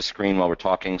picture of the screen while we're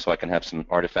talking so I can have some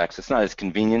artifacts. It's not as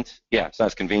convenient. Yeah, it's not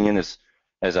as convenient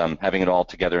as having it all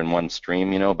together in one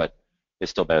stream, but it's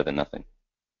still better than nothing.